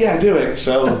 guys? Yeah, do it.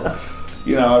 So,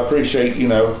 I appreciate,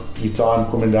 your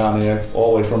time coming down here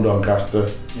all the way from Doncaster.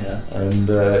 Yeah. And,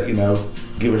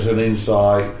 give us an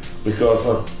insight, because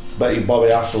I bet you Bobby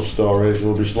Hassell's stories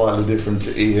will be slightly different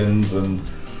to Ian's, and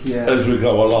as we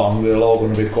go along they're all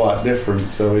going to be quite different,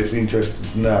 so it's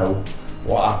interesting to know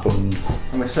what happened.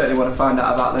 And we certainly want to find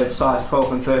out about those size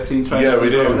 12 and 13 trainers. Yeah, we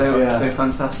do. They're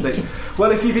fantastic.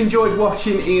 Well, if you've enjoyed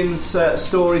watching Ian's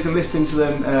stories and listening to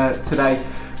them today,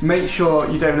 make sure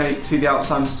you donate to the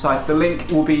Alzheimer's Society. The link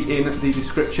will be in the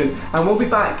description. And we'll be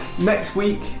back next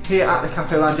week here at the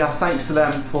Cafe Lounge. Thanks to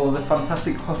them for the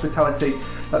fantastic hospitality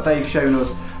that they've shown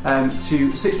us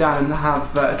to sit down and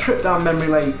have a trip down memory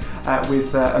lane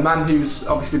with a man who's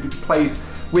obviously played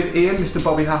with Ian, Mr.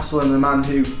 Bobby Hassel, and a man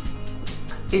who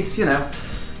is,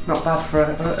 not bad for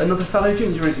another fellow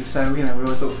ginger, is he? So, we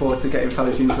always look forward to getting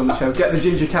fellow gingers on the show. Get the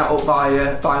ginger count up by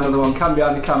another one, Cam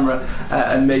behind the camera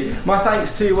and me. My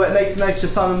thanks to Nathan H, to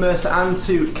Simon Mercer and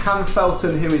to Cam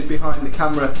Felton, who is behind the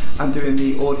camera and doing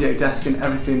the audio desk and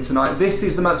everything tonight. This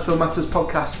is the Mansfield Matters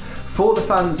podcast for the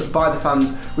fans, by the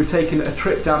fans. We've taken a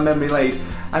trip down memory lane,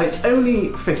 and it's only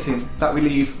fitting that we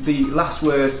leave the last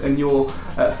word and your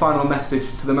final message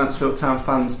to the Mansfield Town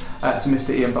fans to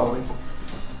Mr. Ian Bowling.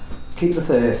 Keep the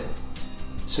faith,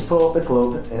 support the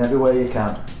club in every way you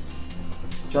can.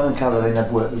 John and Caroline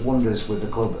have worked wonders with the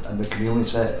club and the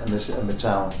community and the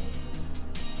town.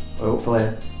 Hopefully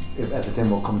everything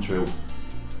will come true.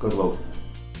 Good luck.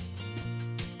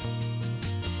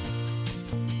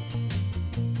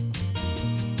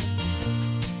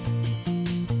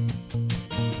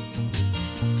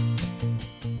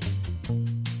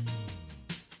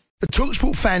 The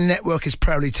TalkSport Fan Network is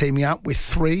proudly teaming up with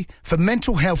 3 for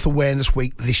Mental Health Awareness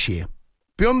Week this year.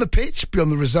 Beyond the pitch,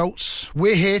 beyond the results,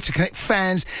 we're here to connect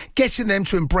fans, getting them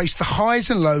to embrace the highs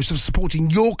and lows of supporting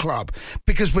your club,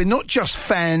 because we're not just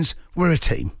fans, we're a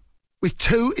team. With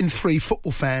 2 in 3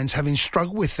 football fans having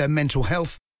struggled with their mental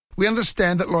health, we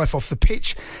understand that life off the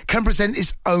pitch can present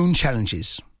its own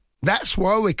challenges. That's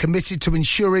why we're committed to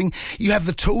ensuring you have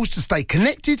the tools to stay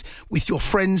connected with your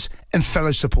friends and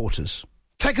fellow supporters.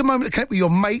 Take a moment to connect with your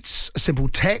mates. A simple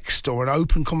text or an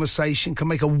open conversation can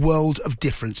make a world of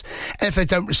difference. And if they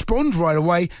don't respond right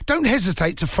away, don't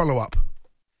hesitate to follow up.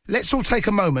 Let's all take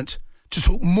a moment to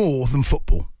talk more than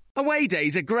football. Away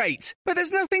days are great, but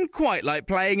there's nothing quite like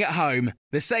playing at home.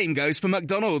 The same goes for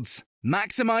McDonald's.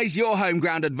 Maximise your home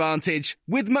ground advantage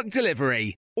with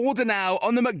McDelivery. Order now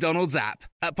on the McDonald's app.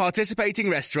 At participating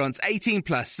restaurants, 18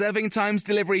 plus, serving times,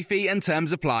 delivery fee and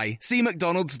terms apply. See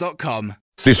mcdonalds.com.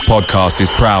 This podcast is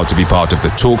proud to be part of the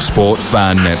TalkSport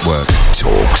Fan Network.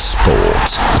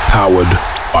 TalkSport. Powered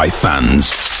by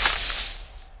fans.